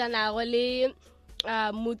shumishana go le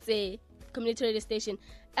Mutse community radio station.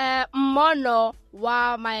 Mono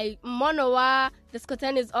wa the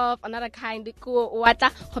Scotan is of another kind.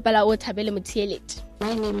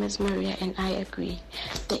 My name is Maria and I agree.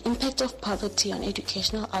 The impact of poverty on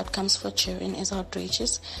educational outcomes for children is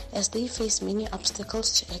outrageous as they face many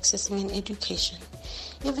obstacles to accessing an education.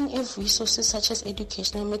 Even if resources such as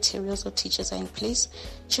educational materials or teachers are in place,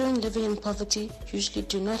 children living in poverty usually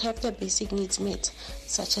do not have their basic needs met,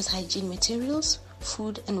 such as hygiene materials,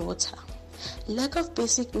 food and water. Lack of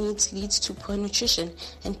basic needs leads to poor nutrition,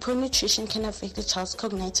 and poor nutrition can affect a child's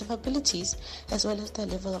cognitive abilities as well as their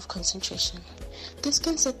level of concentration. This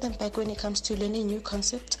can set them back when it comes to learning new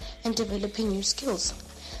concepts and developing new skills.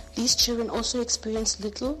 These children also experience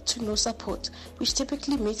little to no support, which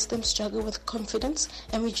typically makes them struggle with confidence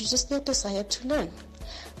and reduces their desire to learn.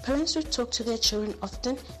 Parents should talk to their children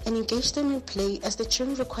often and engage them in play, as the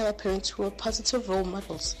children require parents who are positive role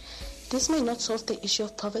models. This may not solve the issue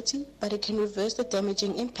of poverty, but it can reverse the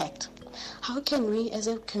damaging impact. How can we as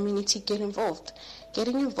a community get involved?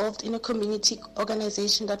 Getting involved in a community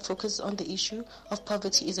organization that focuses on the issue of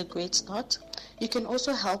poverty is a great start. You can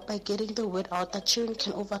also help by getting the word out that children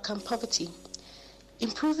can overcome poverty.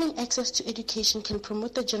 Improving access to education can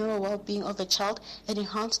promote the general well-being of a child and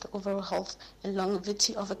enhance the overall health and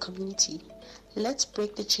longevity of a community. Let's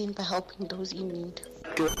break the chain by helping those in need.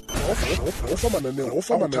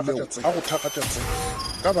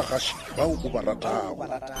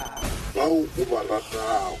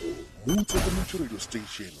 Mutse Community Radio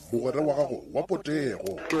Station, mogwera wa gago wa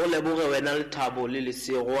potego. Ke go leboge wena Lethabo le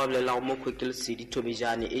Lesego wa bolela mo Kwekile Sedi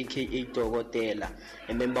Thobejane aka Togotela,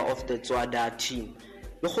 a member of the Tswada team.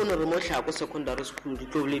 Le gone re mo Tlhako Secondary School di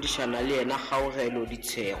tlo boledišana le yena Kgaogelo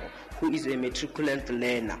Ditshego, who is a matriculant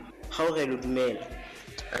learner. Kgaogelo dumela.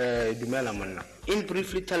 Dumela monna. In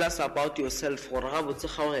briefly tell us about yourself. Gore ga botse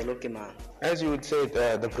Kgaogelo ke mang? As you would say,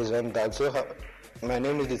 the presenter, so my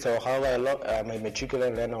name is Ditshego Kgaogelo. I'm a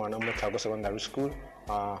matriculant learner at Tlhako Secondary School.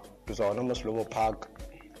 To Autonomous Lobo Park.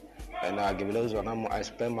 And I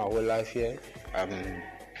spend my whole life here. I'm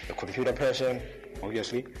a computer person,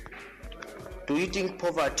 obviously. Do you think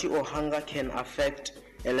poverty or hunger can affect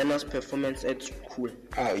a learner's performance at school?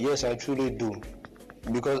 Yes, I truly do.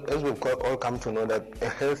 Because as we've all come to know that a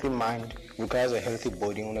healthy mind requires a healthy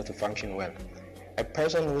body in order to function well. A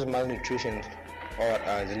person who's malnutrition or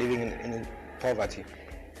is living in poverty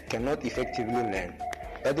cannot effectively learn.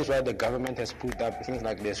 That is why the government has put up things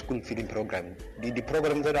like the school feeding program. The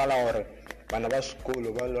program that allow school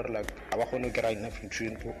like enough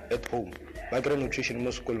nutrition at home. Nutrition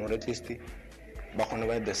in school, or at least the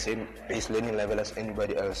same base learning level as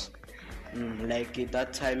anybody else. Like at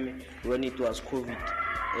that time when it was COVID,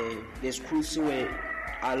 the schools were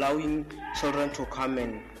allowing children to come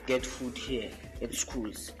and get food here at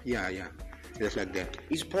schools. Yeah, just like that.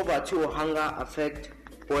 Is poverty or hunger affect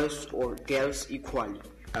boys or girls equally?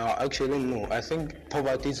 Actually, no. I think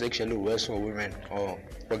poverty is actually worse for women or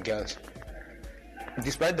for girls.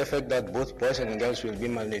 Despite the fact that both boys and girls will be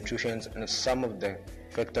malnutrition, and some of the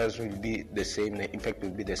factors will be the same, the impact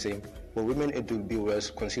will be the same. For women, it will be worse,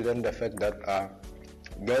 considering the fact that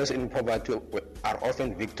girls in poverty are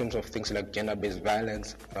often victims of things like gender-based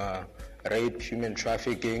violence, rape, human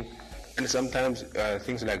trafficking, and sometimes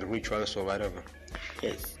things like rituals or whatever.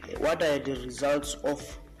 Yes. What are the results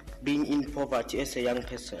of being in poverty as a young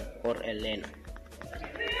person or a learner?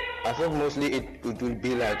 I think mostly it will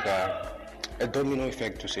be like a domino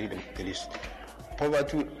effect, to say the least.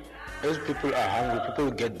 Poverty, as people are hungry,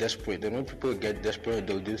 people get desperate. And when people get desperate,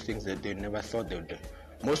 they'll do things that they never thought they would do.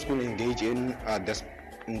 Most people engage in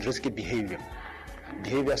risky behavior.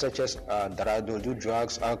 Behavior such as they'll do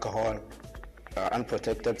drugs, alcohol,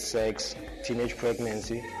 unprotected sex, teenage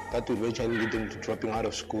pregnancy. That will eventually lead them to dropping out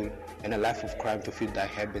of school and a life of crime to feed their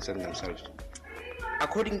habits and themselves.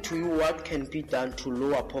 According to you, what can be done to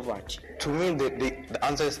lower poverty? To me, the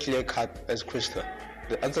answer is clear-cut as crystal.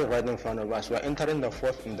 The answer is right in front of us. We're entering the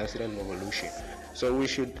fourth industrial revolution. So we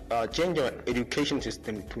should change our education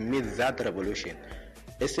system to meet that revolution.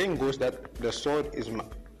 A saying goes that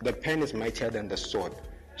the pen is mightier than the sword.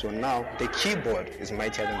 So now the keyboard is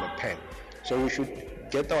mightier than the pen. So we should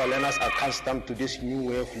get our learners accustomed to this new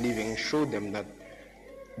way of living and show them that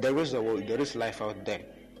there is a world, there is life out there,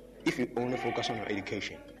 if you only focus on your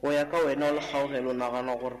education. Poverty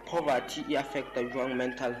affects your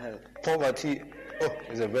mental health. Poverty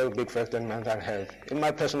is a very big factor in mental health. In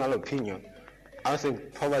my personal opinion, I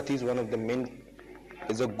think poverty is one of the main,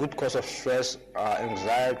 it's a good cause of stress,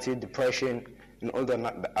 anxiety, depression, and all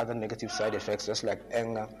the other negative side effects, just like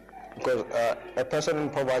anger. Because a person in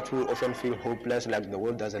poverty will often feel hopeless, like the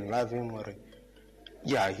world doesn't love him, or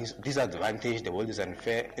he's disadvantaged, the world is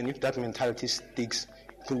unfair. And if that mentality sticks,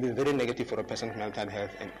 it can be very negative for a person's mental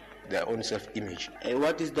health and their own self-image.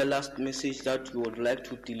 What is the last message that you would like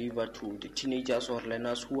to deliver to the teenagers or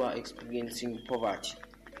learners who are experiencing poverty?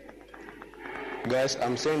 Guys,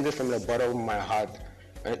 I'm saying this from the bottom of my heart.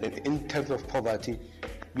 In terms of poverty,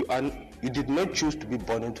 you did not choose to be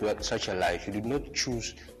born into such a life. You did not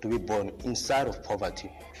choose to be born inside of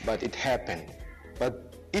poverty, but it happened.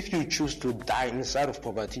 But if you choose to die inside of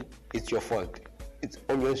poverty, it's your fault. It's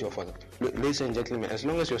always your fault. Ladies and gentlemen, as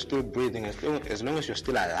long as you're still breathing, as long as you're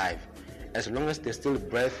still alive, as long as there's still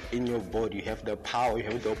breath in your body, you have the power, you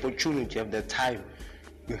have the opportunity, you have the time,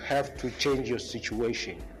 you have to change your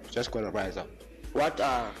situation. Just gotta rise up.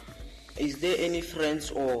 Is there any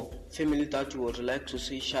friends or family that you would like to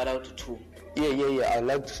say shout out to? Yeah. I'd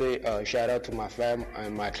like to say shout out to my fam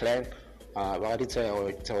and my clan. Yeah,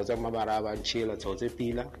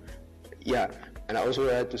 and I also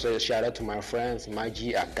like to say shout out to my friends, my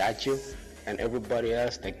G, I got you, and everybody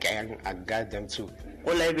else, the gang, I got them too.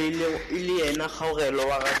 O lebile ile ena kgaogelo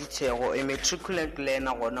wa ga ditshego e matriculant le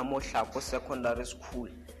ena gona mo Hlako secondary school.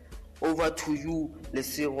 Over to you,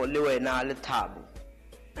 Lesego le wena le Thabo.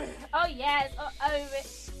 Oh yes,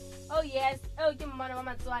 ke mmana wa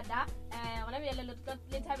Matswada. Gona bile le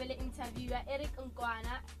Thabele interviewer Eric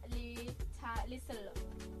Nkwana le Sello.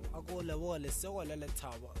 Ako lebo le sego le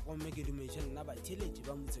Thabo go make education nna ba theletše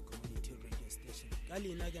ba motse community radio station ka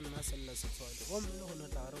lena ke nna Sello Setsole go mmele go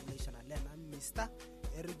notla relation le nna Mr.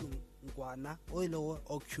 Eric Nkwana o ile go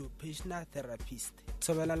occupational therapist.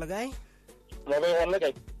 Tsobela le kae? Mo be gona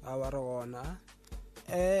kae? A ba re gona.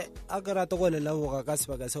 A ke rata go le leboga ka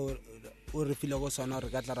sebaka se o re file go sona re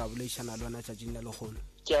ka tla ra relation le lona tšatšing le legolo.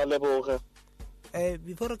 Ke a leboga.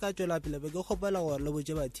 Before ka tšwela pele be ke kgopela gore le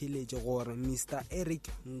botse ba theletše gore Mr. Eric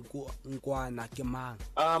Nkwana ke mang?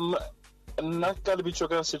 Nna ka lebitso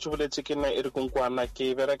ka setšo boletse ke nna Eric Nkwana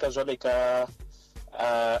ke bereka jwale ka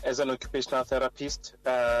as an occupational therapist.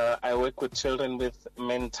 I work with children with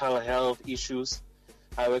mental health issues.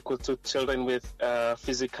 I work with children with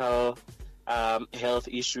physical health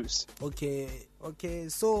issues. Okay,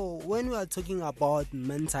 so when we are talking about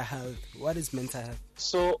mental health, what is mental health?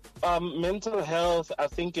 So mental health, I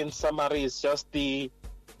think in summary, is just the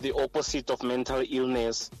opposite of mental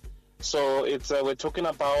illness. So it's when we're talking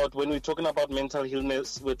about mental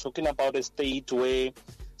illness, we're talking about a state where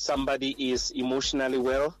somebody is emotionally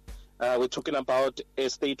well. We're talking about a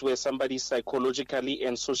state where somebody is psychologically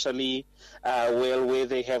and socially well, where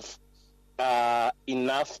they have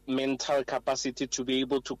enough mental capacity to be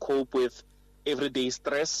able to cope with everyday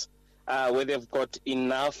stress, where they've got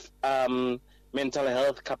enough mental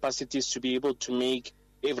health capacities to be able to make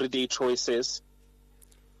everyday choices.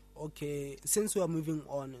 Okay, since we are moving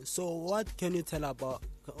on, so what can you tell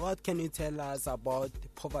us about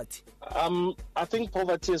poverty? I think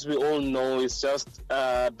poverty, as we all know, is just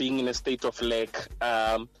being in a state of lack,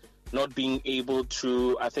 not being able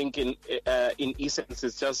to. I think in essence,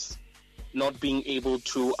 it's just not being able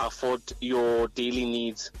to afford your daily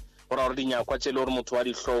needs.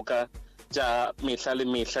 Ja mehla le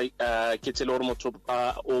mehla ke tsela gore motho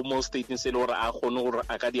almost stating se le gore a kgone gore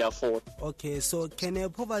a ka di afford. Okay, so can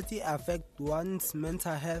poverty affect one's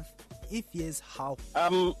mental health? If yes, how?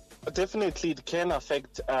 Definitely it can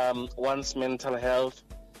affect one's mental health.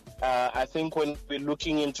 I think when we're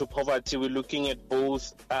looking into poverty, we're looking at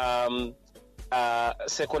both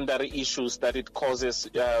secondary issues that it causes.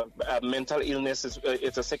 Mental illness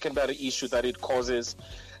it's a secondary issue that it causes,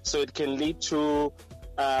 so it can lead to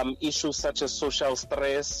issues such as social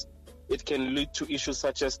stress. It can lead to issues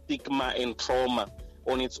such as stigma and trauma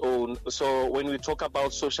on its own. So when we talk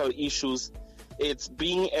about social issues, it's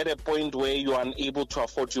being at a point where you are unable to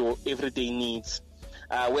afford your everyday needs.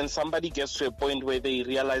 When somebody gets to a point where they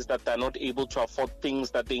realize that they're not able to afford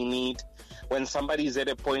things that they need, when somebody is at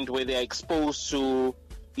a point where they're exposed to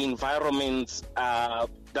environments that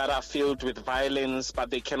are filled with violence,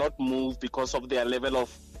 but they cannot move because of their level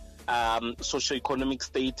of socioeconomic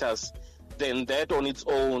status, then that on its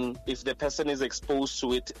own, if the person is exposed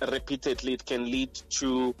to it repeatedly, it can lead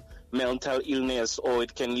to mental illness, or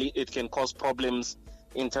it can cause problems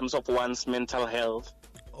in terms of one's mental health.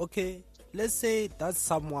 Okay, let's say that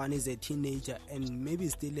someone is a teenager and maybe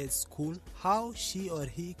still at school. How she or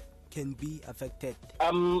he can be affected?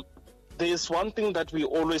 There's one thing that we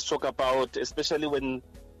always talk about, especially when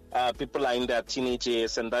people are in their teenage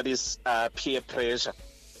years, and that is peer pressure.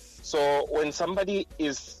 So when somebody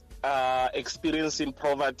is experiencing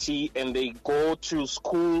poverty and they go to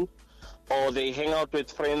school or they hang out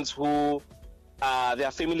with friends who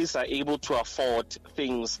their families are able to afford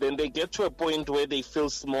things, then they get to a point where they feel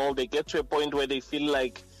small. They get to a point where they feel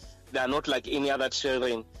like they're not like any other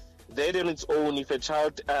children. That on its own, if a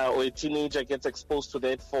child or a teenager gets exposed to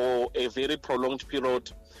that for a very prolonged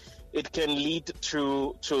period, it can lead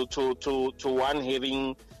to one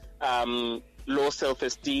having low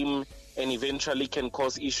self-esteem, and eventually can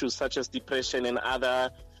cause issues such as depression and other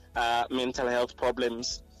mental health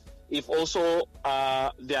problems. If also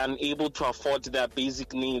they're unable to afford their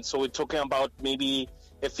basic needs, so we're talking about maybe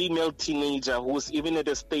a female teenager who's even at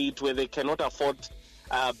a state where they cannot afford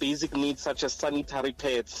basic needs such as sanitary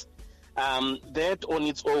pads, that on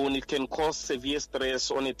its own, it can cause severe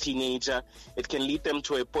stress on a teenager. It can lead them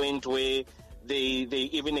to a point where they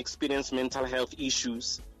even experience mental health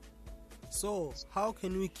issues. So how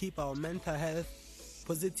can we keep our mental health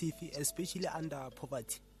positive, especially under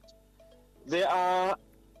poverty? There are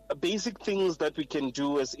basic things that we can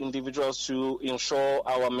do as individuals to ensure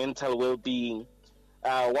our mental well-being.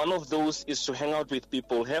 One of those is to hang out with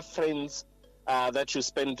people, have friends that you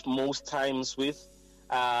spend most times with,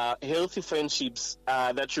 healthy friendships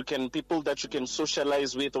people that you can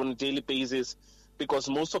socialize with on a daily basis, because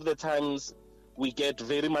most of the times we get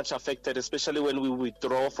very much affected, especially when we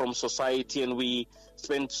withdraw from society and we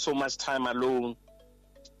spend so much time alone.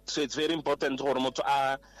 So it's very important for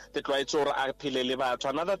another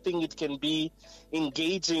thing, it can be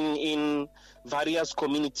engaging in various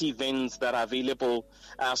community events that are available.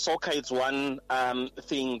 Soccer is one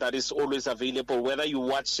thing that is always available, whether you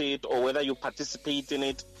watch it or whether you participate in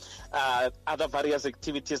it. Other various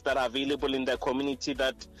activities that are available in the community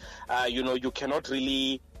that you don't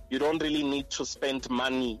really need to spend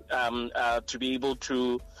money to be able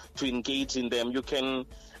to engage in them. You can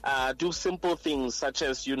do simple things such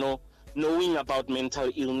as, knowing about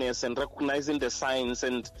mental illness and recognizing the signs,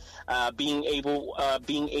 and being able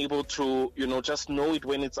to, just know it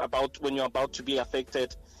when you're about to be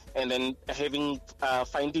affected, and then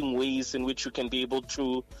finding ways in which you can be able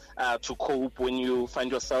to cope when you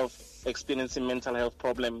find yourself experiencing mental health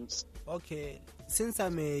problems. Okay, since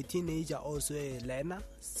I'm a teenager, also a learner,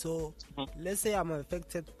 so let's say I'm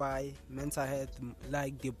affected by mental health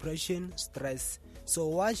like depression, stress. So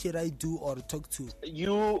what should I do or talk to?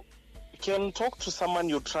 You can talk to someone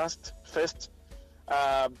you trust first.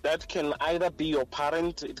 That can either be your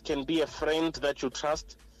parent, it can be a friend that you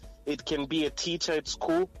trust, it can be a teacher at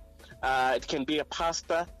school, it can be a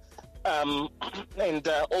pastor. And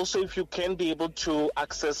also, if you can be able to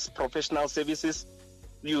access professional services,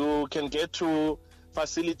 you can get to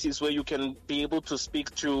facilities where you can be able to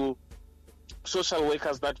speak to social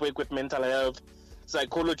workers that work with mental health,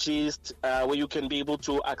 psychologists, where you can be able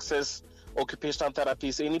to access occupational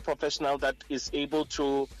therapists, any professional that is able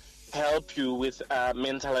to help you with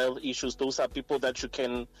mental health issues. Those are people that you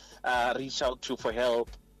can reach out to for help.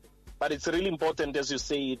 But it's really important, as you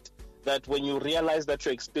say it, that when you realize that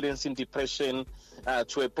you're experiencing depression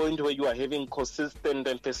to a point where you are having consistent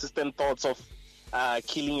and persistent thoughts of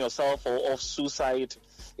killing yourself or of suicide,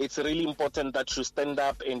 it's really important that you stand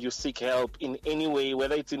up and you seek help in any way,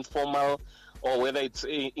 whether it's informal or whether it's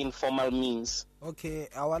informal means. Okay,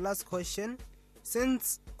 our last question.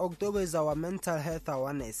 Since October is our mental health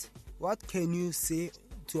awareness, what can you say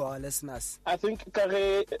to our listeners? I think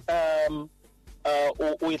o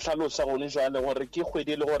itlhalosa gone jale gore ke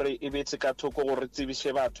kgwedi le gore e betse ka thoko gore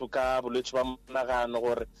tsebishe batho ka bolwetse ba monagano,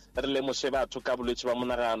 gore re lemoshe batho ka bolwetse ba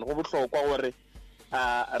monagano. Go botlhokwa gore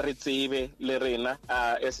re tsebe le rena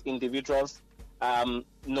as individuals,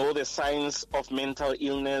 know the signs of mental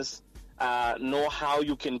illness, know how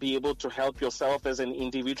you can be able to help yourself as an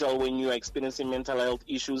individual when you are experiencing mental health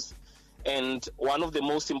issues. And one of the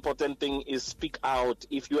most important things is speak out.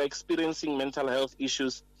 If you are experiencing mental health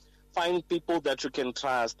issues, find people that you can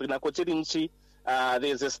trust.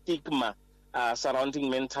 There's a stigma surrounding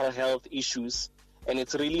mental health issues, and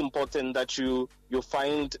it's really important that you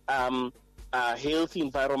find healthy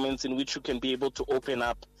environments in which you can be able to open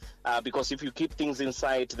up, because if you keep things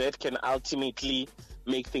inside, that can ultimately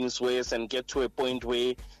make things worse and get to a point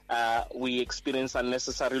where we experience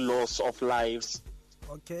unnecessary loss of lives.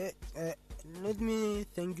 Okay, let me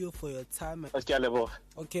thank you for your time.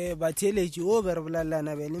 Okay, but teleji o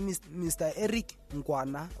berebolana be Mr. Eric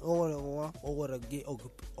Nkwana o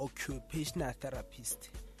occupational therapist.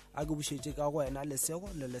 A go bushetse ka go wena lesego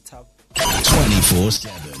le lethabo.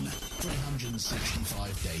 24/7,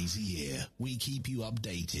 365 days a year, we keep you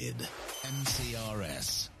updated.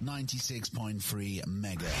 MCRS 96.3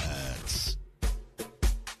 megahertz.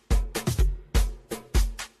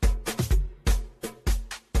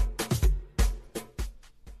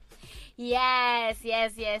 Yes.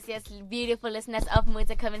 Beautiful listeners of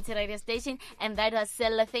Motor Community Radio Station. And that was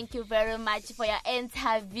Sella. Thank you very much for your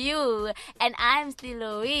interview. And I'm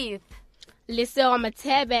still with Lesego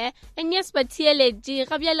Matebe. And yes, Batieleji,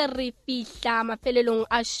 Gabriela Rifisha, mafelelong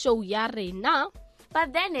a show ya rena.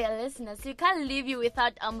 But then, listeners, we can't leave you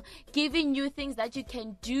without giving you things that you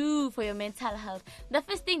can do for your mental health. The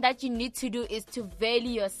first thing that you need to do is to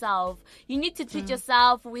value yourself. You need to treat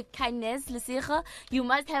yourself with kindness, Lesego. You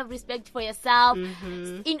must have respect for yourself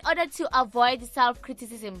in order to avoid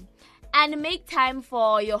self-criticism. And make time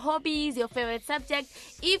for your hobbies, your favorite subject.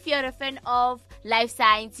 If you're a fan of life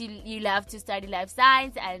science, you love to study life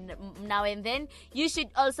science, and now and then you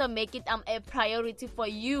should also make it a priority for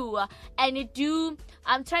you. And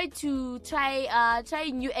try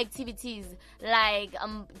new activities like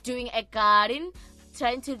doing a garden.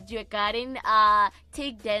 trying to do a garden,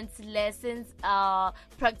 take dance lessons,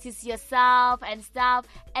 practice yourself and stuff,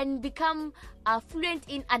 and become fluent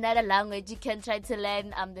in another language. You can try to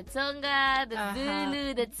learn the Tonga, the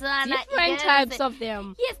Zulu, the Tswana. Different types of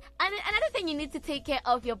them. Yes, and another thing, you need to take care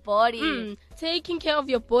of your body. Taking care of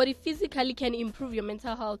your body physically can improve your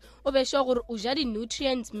mental health. Obe sure gore o ja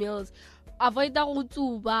nutrient meals. Avoid the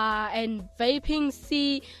utuba and vaping,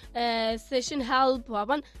 session help,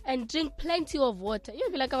 and drink plenty of water. You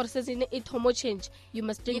feel like our says in it homo change. You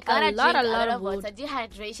must drink a lot of water.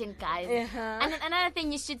 Dehydration, guys. And then another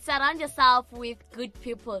thing, you should surround yourself with good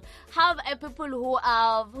people. Have people who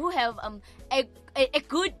have a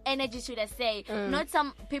good energy, should I say, not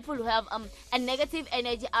some people who have a negative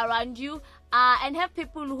energy around you. And have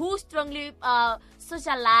people who strongly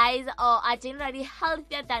socialize or are generally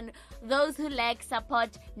healthier than those who lack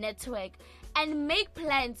support network. And make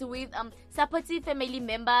plans with supportive family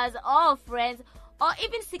members or friends, or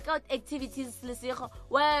even seek out activities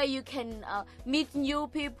where you can meet new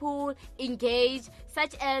people, engage,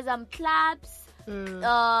 such as clubs,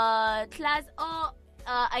 or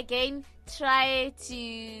again, try to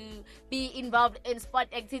be involved in sport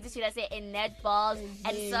activities, should I say, in netball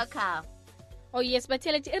and soccer. Oh yes, but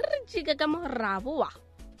tell it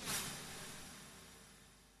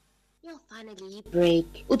Yo, finally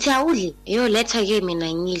break. Uthi yo letha ke mina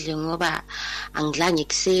ngidle ngoba angidlange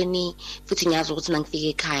ekseni futhi ngiyazi ukuthi nangifika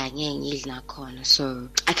ekhaya ngeke ngidle nakhona, so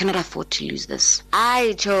I cannot afford to lose this.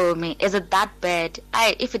 I told me, is it that bad?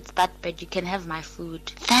 If it's that bad, you can have my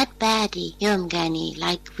food. That baddie, yo mngani,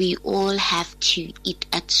 like we all have to eat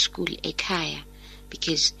at school ekhaya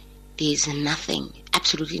because there's nothing,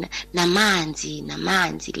 absolutely namanzi,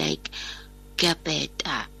 like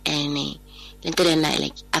kuyabheda and lento lena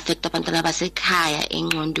like affect abantwana basekhaya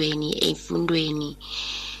engqondweni efundweni.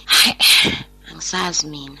 Angisazi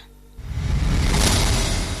mina.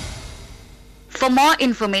 For more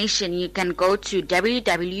information, you can go to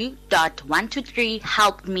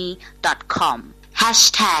www.123helpme.com.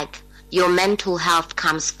 #your mental health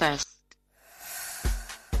comes first.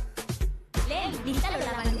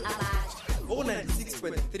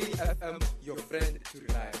 96.3 FM, your friend to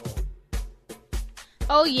rely on.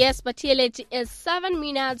 Oh yes, but TLH is 7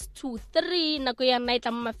 minutes to 3 nako ya night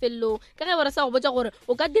la mafelo. Ka ge bore sa go botsa gore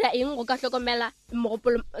o ka dira eng go ka hlokomela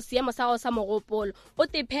mogopolo seemo sa go sa mogopolo. O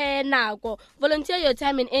te phe nako. Volunteer your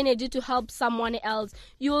time and energy to help someone else.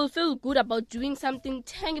 You will feel good about doing something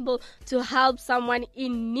tangible to help someone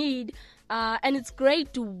in need. And it's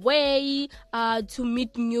great way to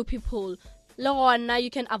meet new people. Now you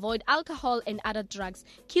can avoid alcohol and other drugs.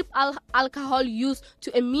 Keep alcohol use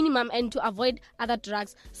to a minimum and to avoid other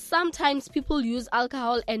drugs. Sometimes people use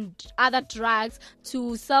alcohol and other drugs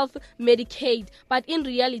to self-medicate, but in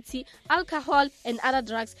reality, alcohol and other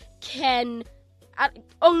drugs can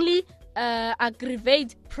only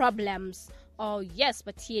aggravate problems. Oh yes,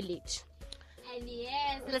 but TLH. And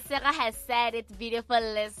yes, Lesera has said it, beautiful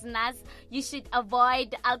listeners. You should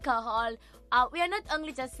avoid alcohol. We are not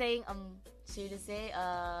only just saying should I say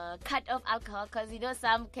cut off alcohol, because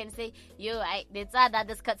some can say that's that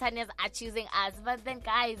the Scotanians are choosing us, but then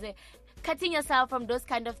guys, cutting yourself from those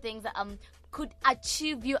kind of things could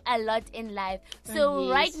achieve you a lot in life. So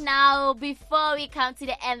Yes. right now, before we come to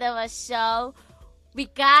the end of our show, we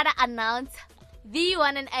gotta announce the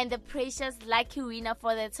one and the precious lucky winner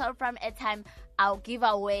for the 12 from airtime I'll give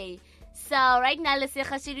away. So right now, let's say,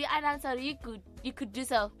 should we announce, or you could do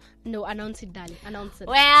so? No, announce it, darling. Announce it.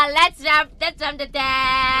 Well, let's jump the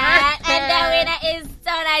dance. And the winner is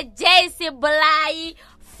Donna JC Bulai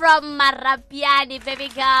from Marapiani, baby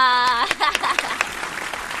girl.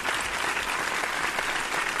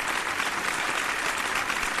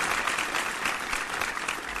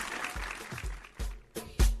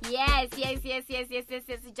 Yes. You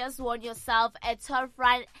just won yourself a 12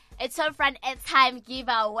 front airtime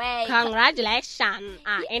giveaway. Congratulations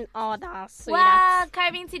in order, sweetheart. Well,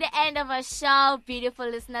 coming to the end of our show, beautiful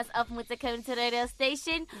listeners of Mutakamta Radio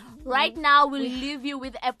Station. Right now, we'll leave you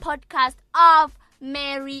with a podcast of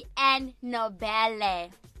Mary Ann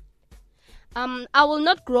Nobele. I will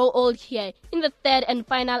not grow old here. In the third and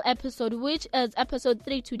final episode, which is episode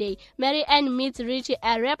 3 today, Mary Ann meets Richie,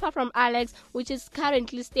 a rapper from Alex, which is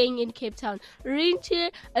currently staying in Cape Town. Richie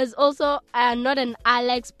is also not an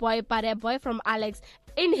Alex boy, but a boy from Alex.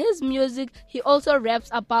 In his music, he also raps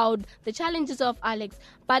about the challenges of Alex.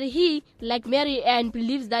 But he, like Mary Ann,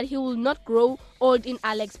 believes that he will not grow old in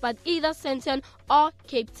Alex, but either Sandton or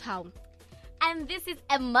Cape Town. And this is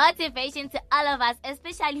a motivation to all of us,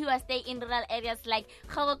 especially who are staying in rural areas like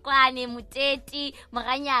Khokwane, Muteti,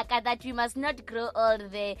 Maganyaka, that we must not grow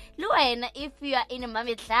old there. Luwen, if you are in a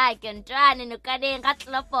Mametlak and Tran and Ukade and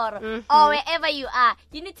or wherever you are,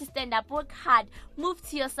 you need to stand up, work hard, move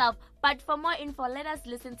to yourself. But for more info, let us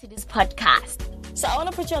listen to this podcast. So I want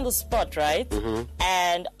to put you on the spot, right?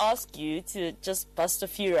 And ask you to just bust a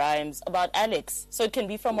few rhymes about Alex. So it can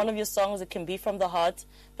be from one of your songs, it can be from the heart,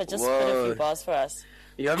 but just put a few bars for us.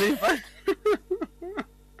 You having fun?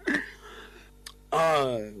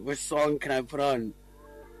 Which song can I put on?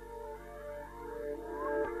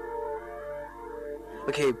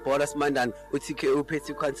 Okay, Bolas Mandan, uthike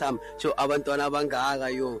uphethe quantum, cho abantwana abangaka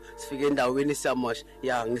yo, sifike endaweni samosh,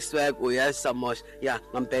 ya ngiswag uyazi samosh, ya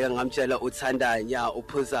ngambheka ngamtshela uthanda, ya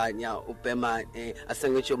uphuzani, ya ubhema,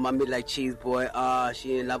 asengisho mommy like cheese boy,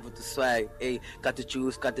 she in love with the swag, got the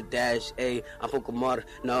juice, got the dash, I'm Pokemon,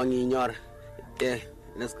 no nginyora,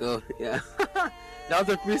 let's go, yeah. That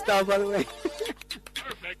was a freestyle, by the way.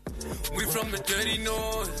 We from the dirty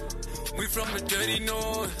north. We from the dirty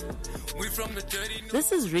north. We from the dirty north.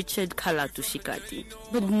 This is Richard Kalatu Shikati,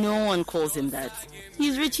 but no one calls him that.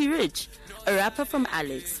 He's Richie Rich, a rapper from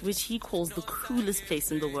Alex, which he calls the coolest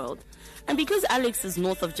place in the world. And because Alex is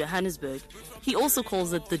north of Johannesburg, he also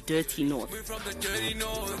calls it the Dirty North.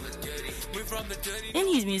 In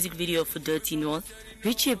his music video for Dirty North,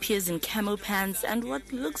 Richie appears in camo pants and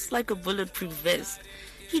what looks like a bulletproof vest.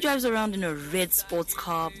 He drives around in a red sports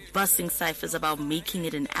car, busting ciphers about making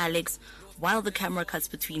it in Alex, while the camera cuts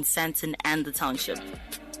between Sandton and the township.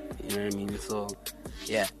 You know what I mean? So,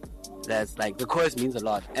 yeah, that's like, the chorus means a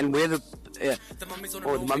lot. And where the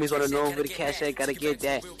mummies want to know where the cash at, gotta get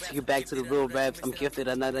that. Take it back to the real raps. I'm gifted,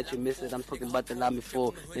 I know that you miss it. I'm talking about the line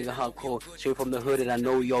before, nigga hardcore. Straight from the hood, and I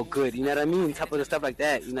know you're good. You know what I mean? Type of the stuff like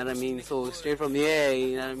that. You know what I mean? So, straight from here,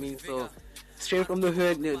 you know what I mean? So, straight from the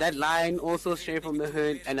hood, that line also straight from the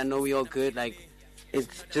hood, and I know we all good. Like, it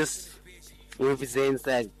just represents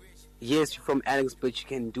that, yes, you're from Alex, but you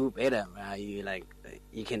can do better, right?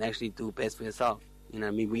 You can actually do best for yourself. You know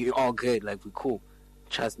what I mean? We're all good, like, we're cool.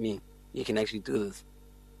 Trust me, you can actually do this.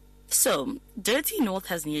 So, Dirty North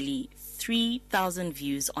has nearly 3,000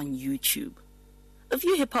 views on YouTube. A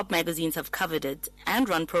few hip-hop magazines have covered it and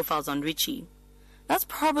run profiles on Richie. That's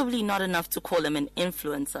probably not enough to call him an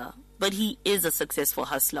influencer, but he is a successful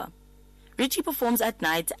hustler. Richie performs at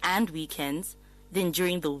night and weekends. Then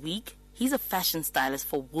during the week, he's a fashion stylist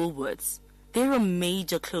for Woolworths. They're a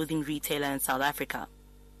major clothing retailer in South Africa.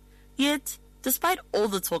 Yet, despite all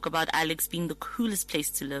the talk about Alex being the coolest place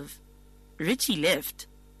to live, Richie left.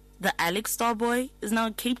 The Alex Starboy is now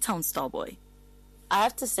a Cape Town Starboy. I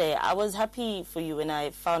have to say, I was happy for you when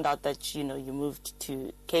I found out that, you moved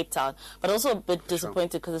to Cape Town, but also a bit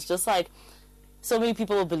disappointed because it's just like, so many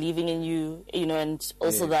people were believing in you, and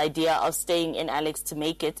also the idea of staying in Alex to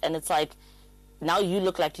make it. And it's like, now you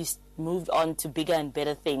look like you moved on to bigger and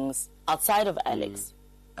better things outside of Alex.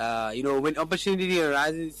 When opportunity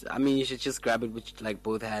arises, I mean, you should just grab it with like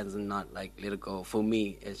both hands and not like let it go. For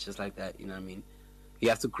me, it's just like that, you know what I mean? You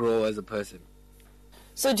have to grow as a person.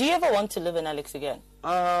 So do you ever want to live in Alex again?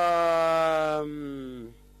 I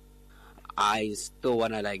still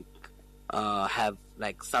want to have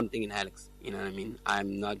like something in Alex. You know what I mean?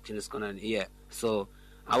 I'm not just gonna, So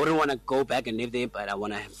I wouldn't want to go back and live there, but I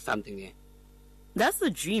want to have something there. That's the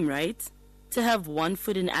dream, right? To have one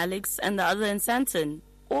foot in Alex and the other in Sandton.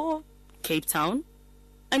 Or Cape Town.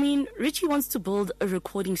 I mean, Richie wants to build a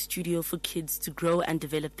recording studio for kids to grow and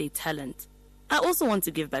develop their talent. I also want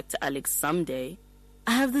to give back to Alex someday.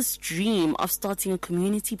 I have this dream of starting a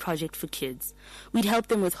community project for kids. We'd help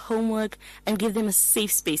them with homework and give them a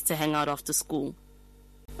safe space to hang out after school.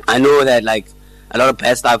 I know that a lot of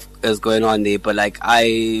bad stuff is going on there, but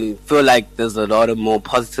I feel like there's a lot of more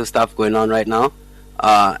positive stuff going on right now.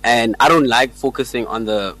 And I don't like focusing on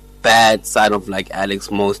the bad side of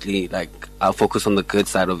Alex mostly. I'll focus on the good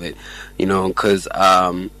side of it, because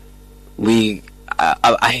I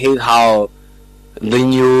hate how the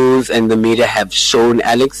news and the media have shown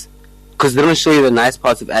Alex, because they don't show you the nice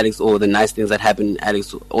parts of Alex or the nice things that happen in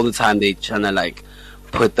Alex. All the time they trying to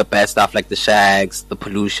put the bad stuff, like the shags, the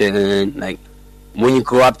pollution. When you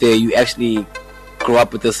grow up there, you actually grow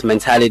up with this mentality